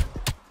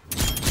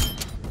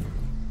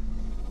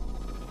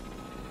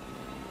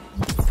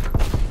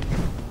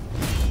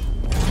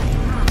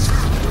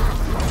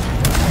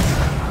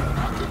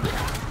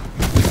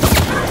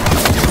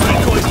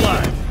 Decoys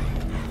live.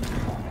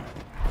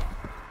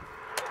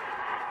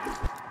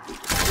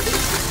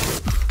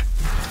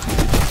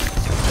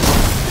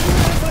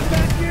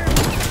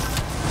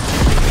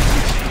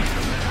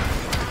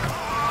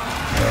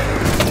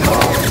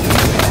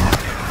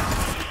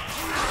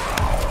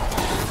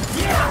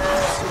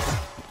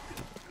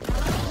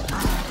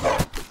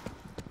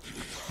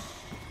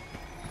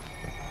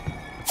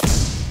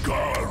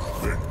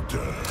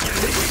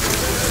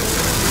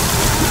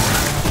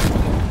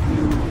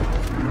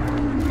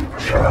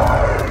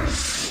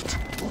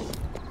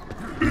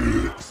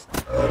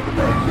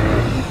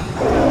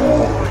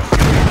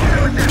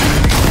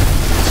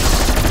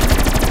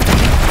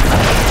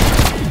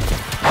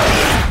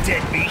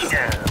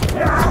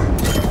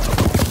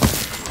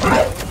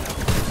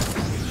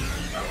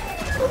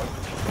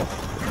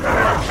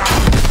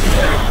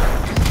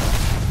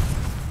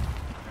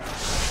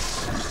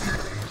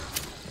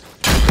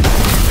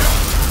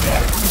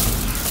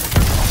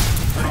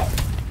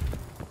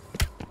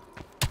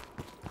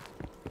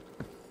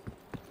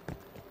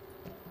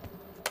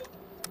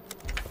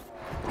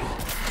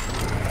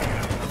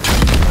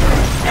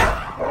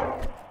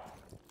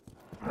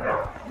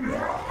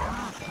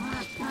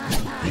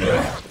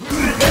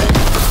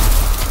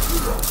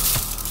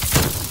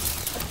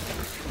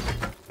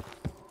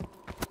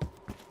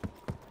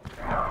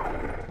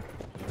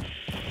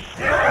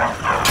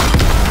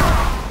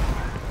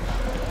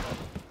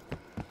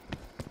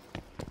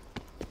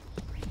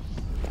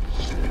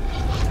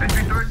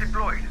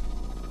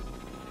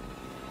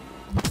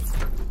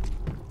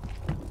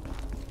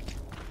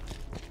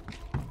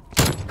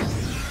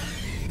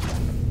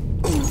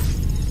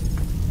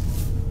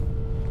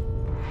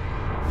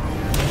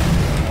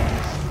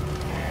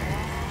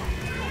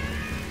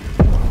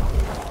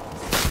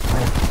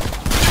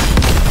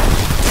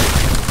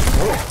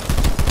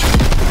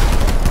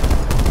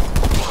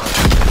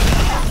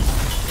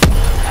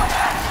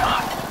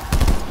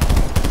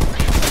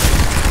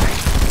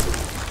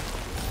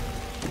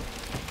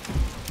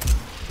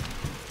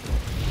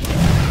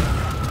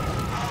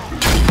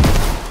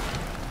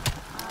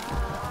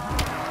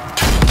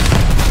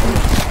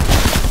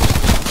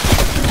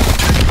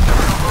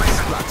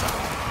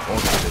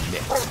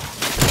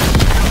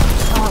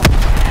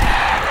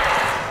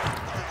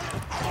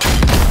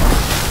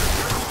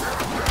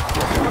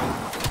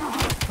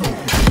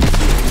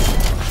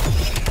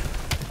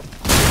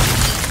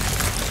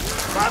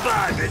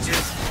 Bye-bye,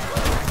 bitches.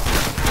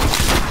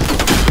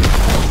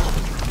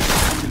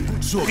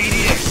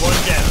 PDX, one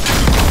down.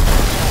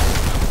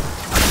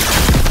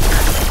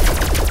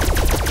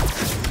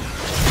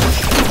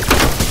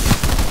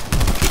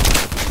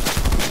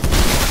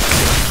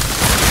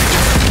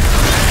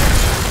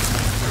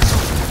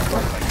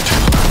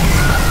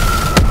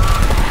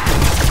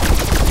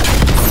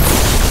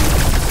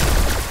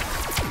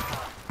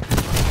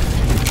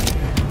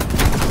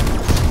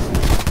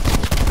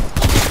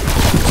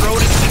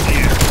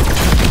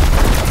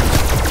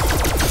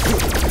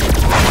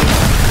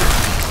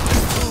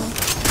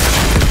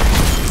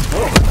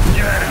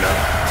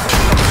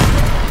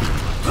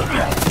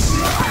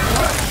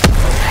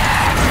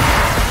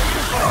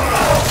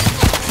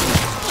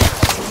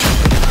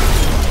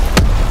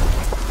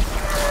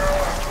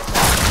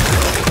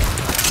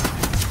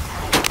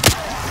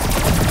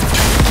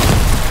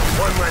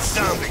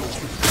 around me.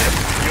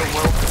 You're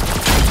welcome.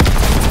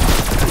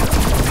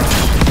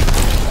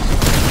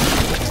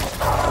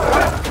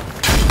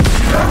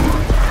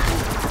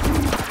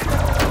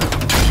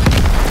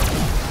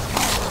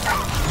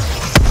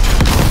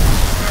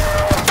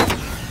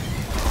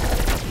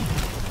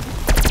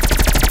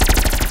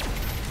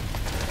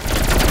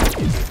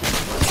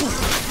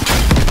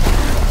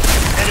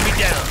 Enemy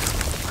down.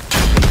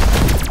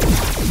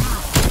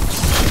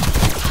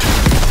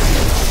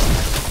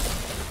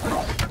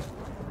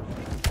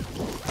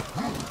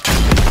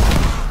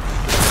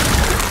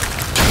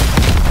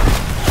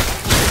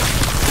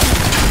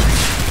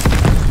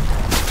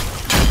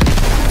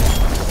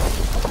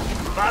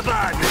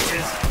 Bye-bye,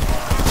 bitches.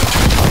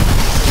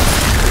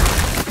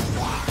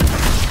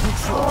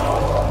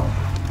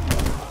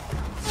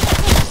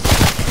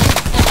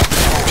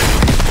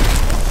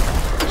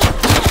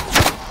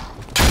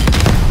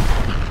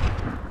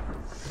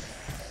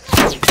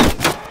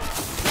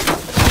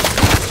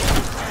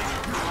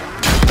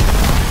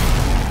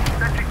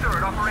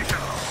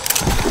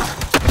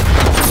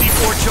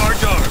 C4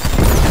 charge armed.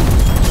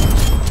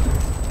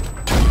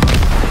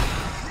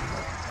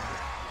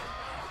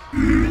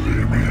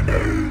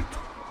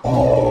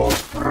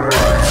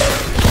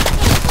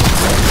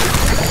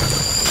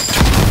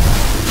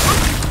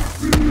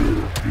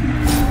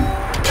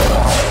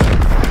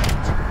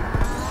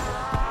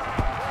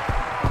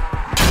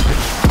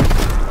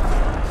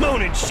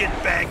 Moaning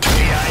shitbag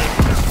AI.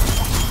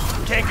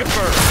 Can't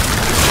confirm.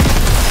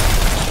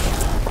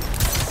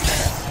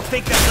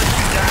 Think that lets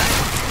you die?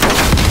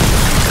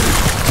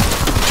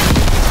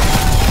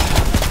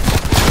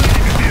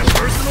 You could be a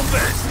personal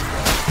best.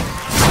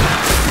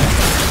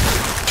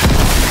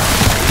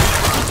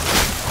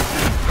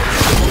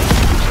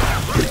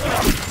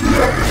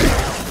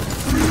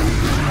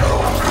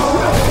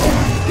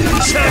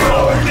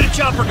 Shadow, get a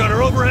chopper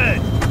gunner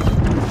overhead.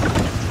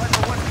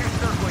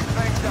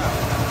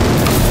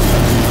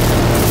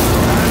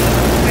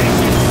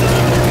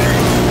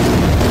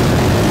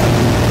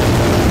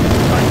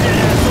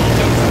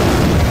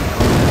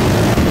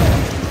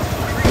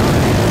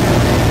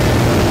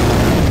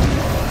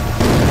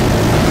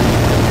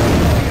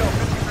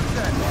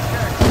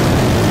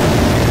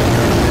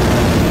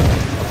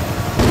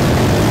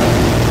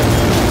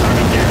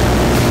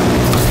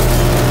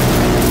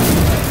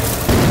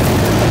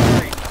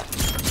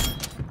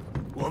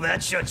 Well,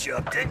 that shuts you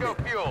up, didn't it?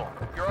 Fuel.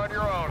 You're on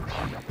your own.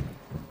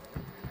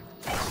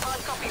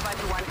 Hard copy,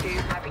 Vital 1-2.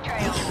 Happy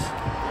trails.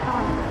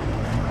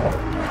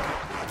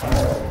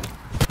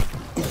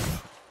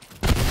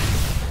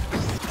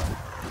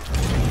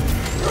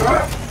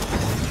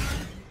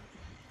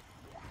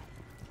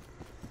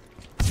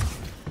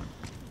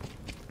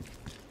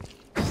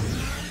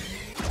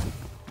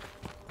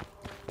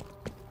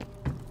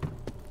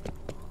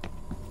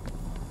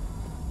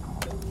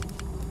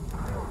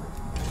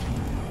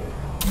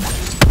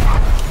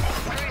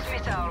 Cruise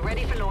missile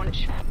ready for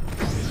launch.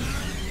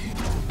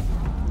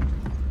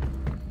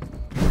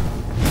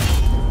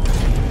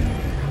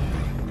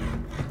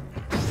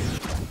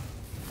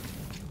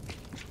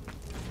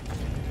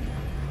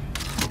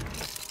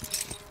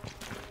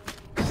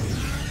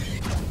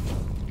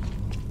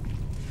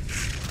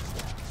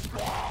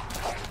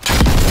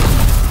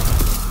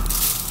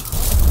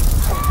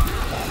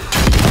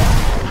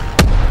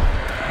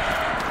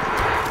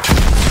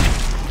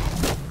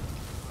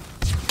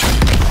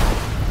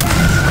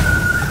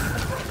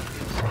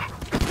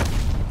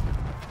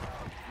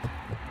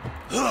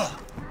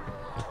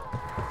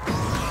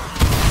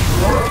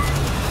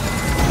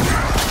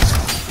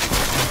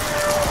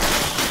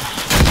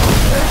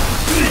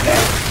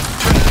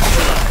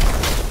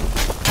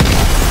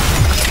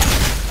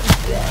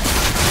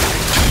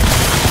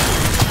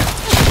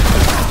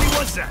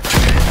 What's that?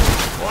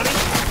 20?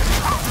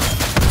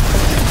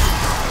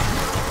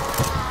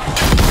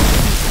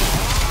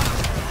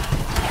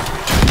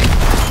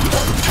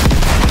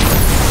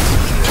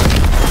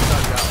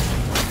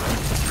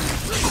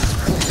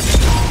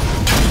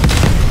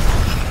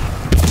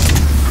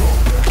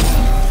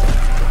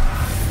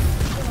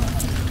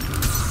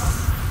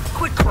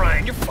 Quit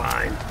crying, you're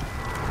fine.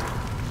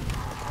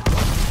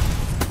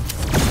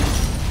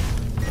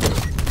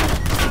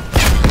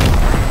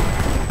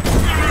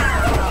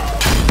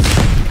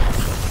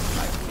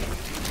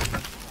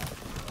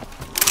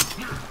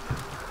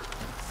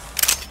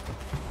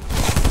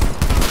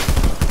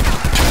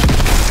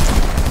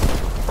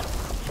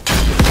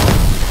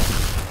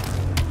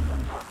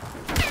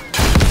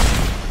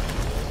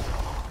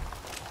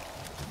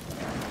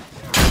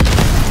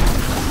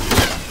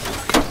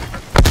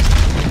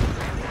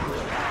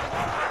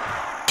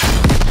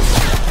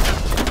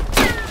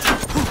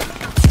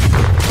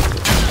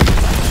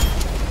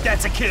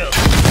 That's a kill.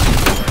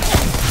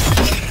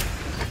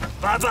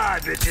 Bye-bye,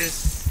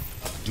 bitches.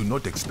 Do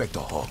not expect a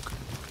hug.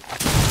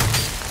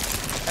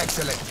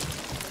 Excellent.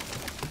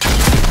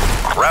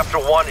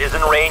 Raptor 1 is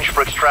in range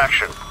for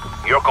extraction.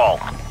 Your call.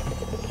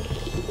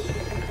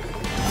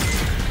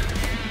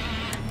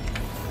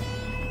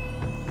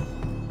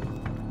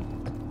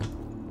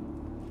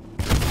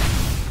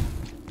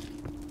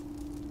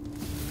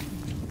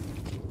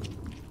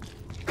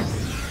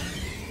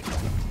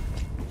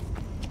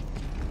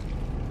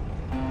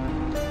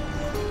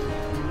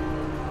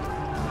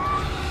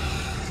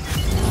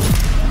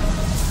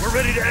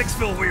 ready to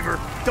exfil, Weaver.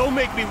 Don't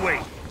make me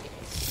wait.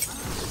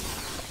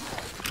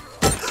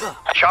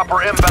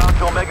 Chopper inbound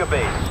to Omega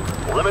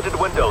Base. Limited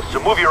windows,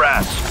 so move your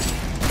ass.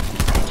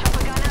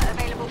 Chopper gunner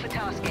available for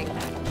tasking.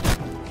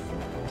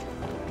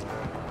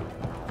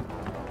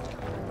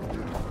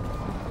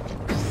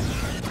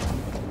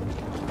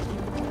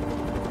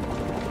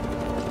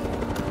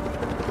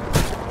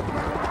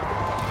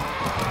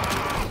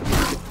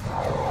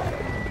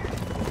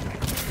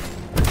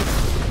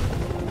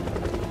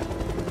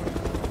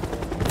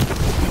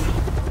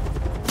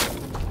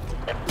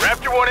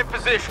 Raptor 1 in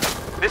position.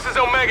 This is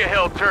Omega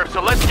held turf,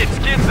 so let's get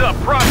skids up,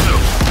 pronto.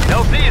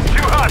 LZ is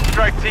too hot,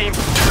 strike team.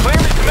 Clear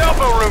me some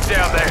elbow room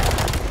down there.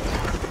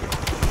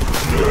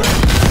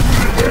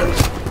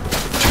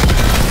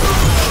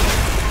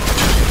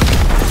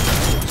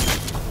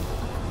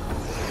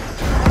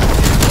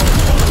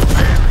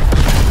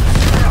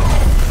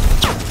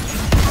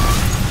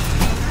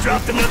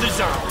 Dropped another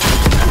zone.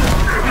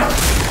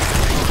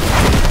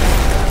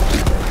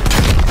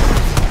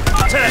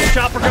 Test,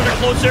 chopper gunner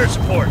close air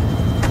support.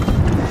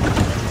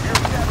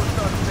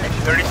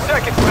 30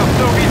 seconds till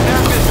Soviet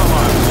nav missile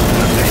launch.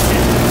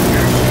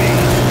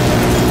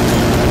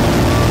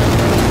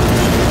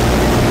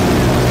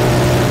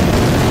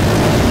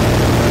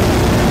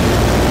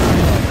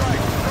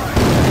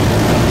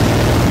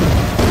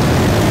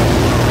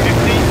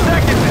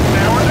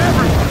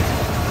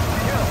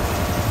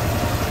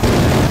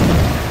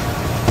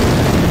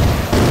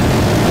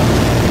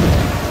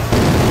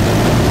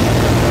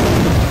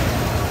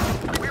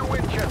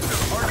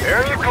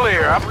 Area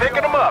clear. I'm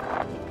picking them up.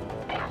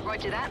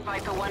 Roger that,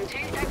 Viper 1-2.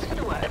 Thanks for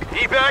the work.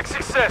 Evac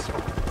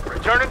successful.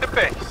 Returning to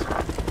base.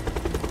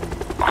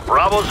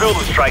 Bravo Zulu,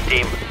 strike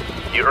team.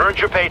 You earned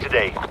your pay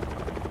today.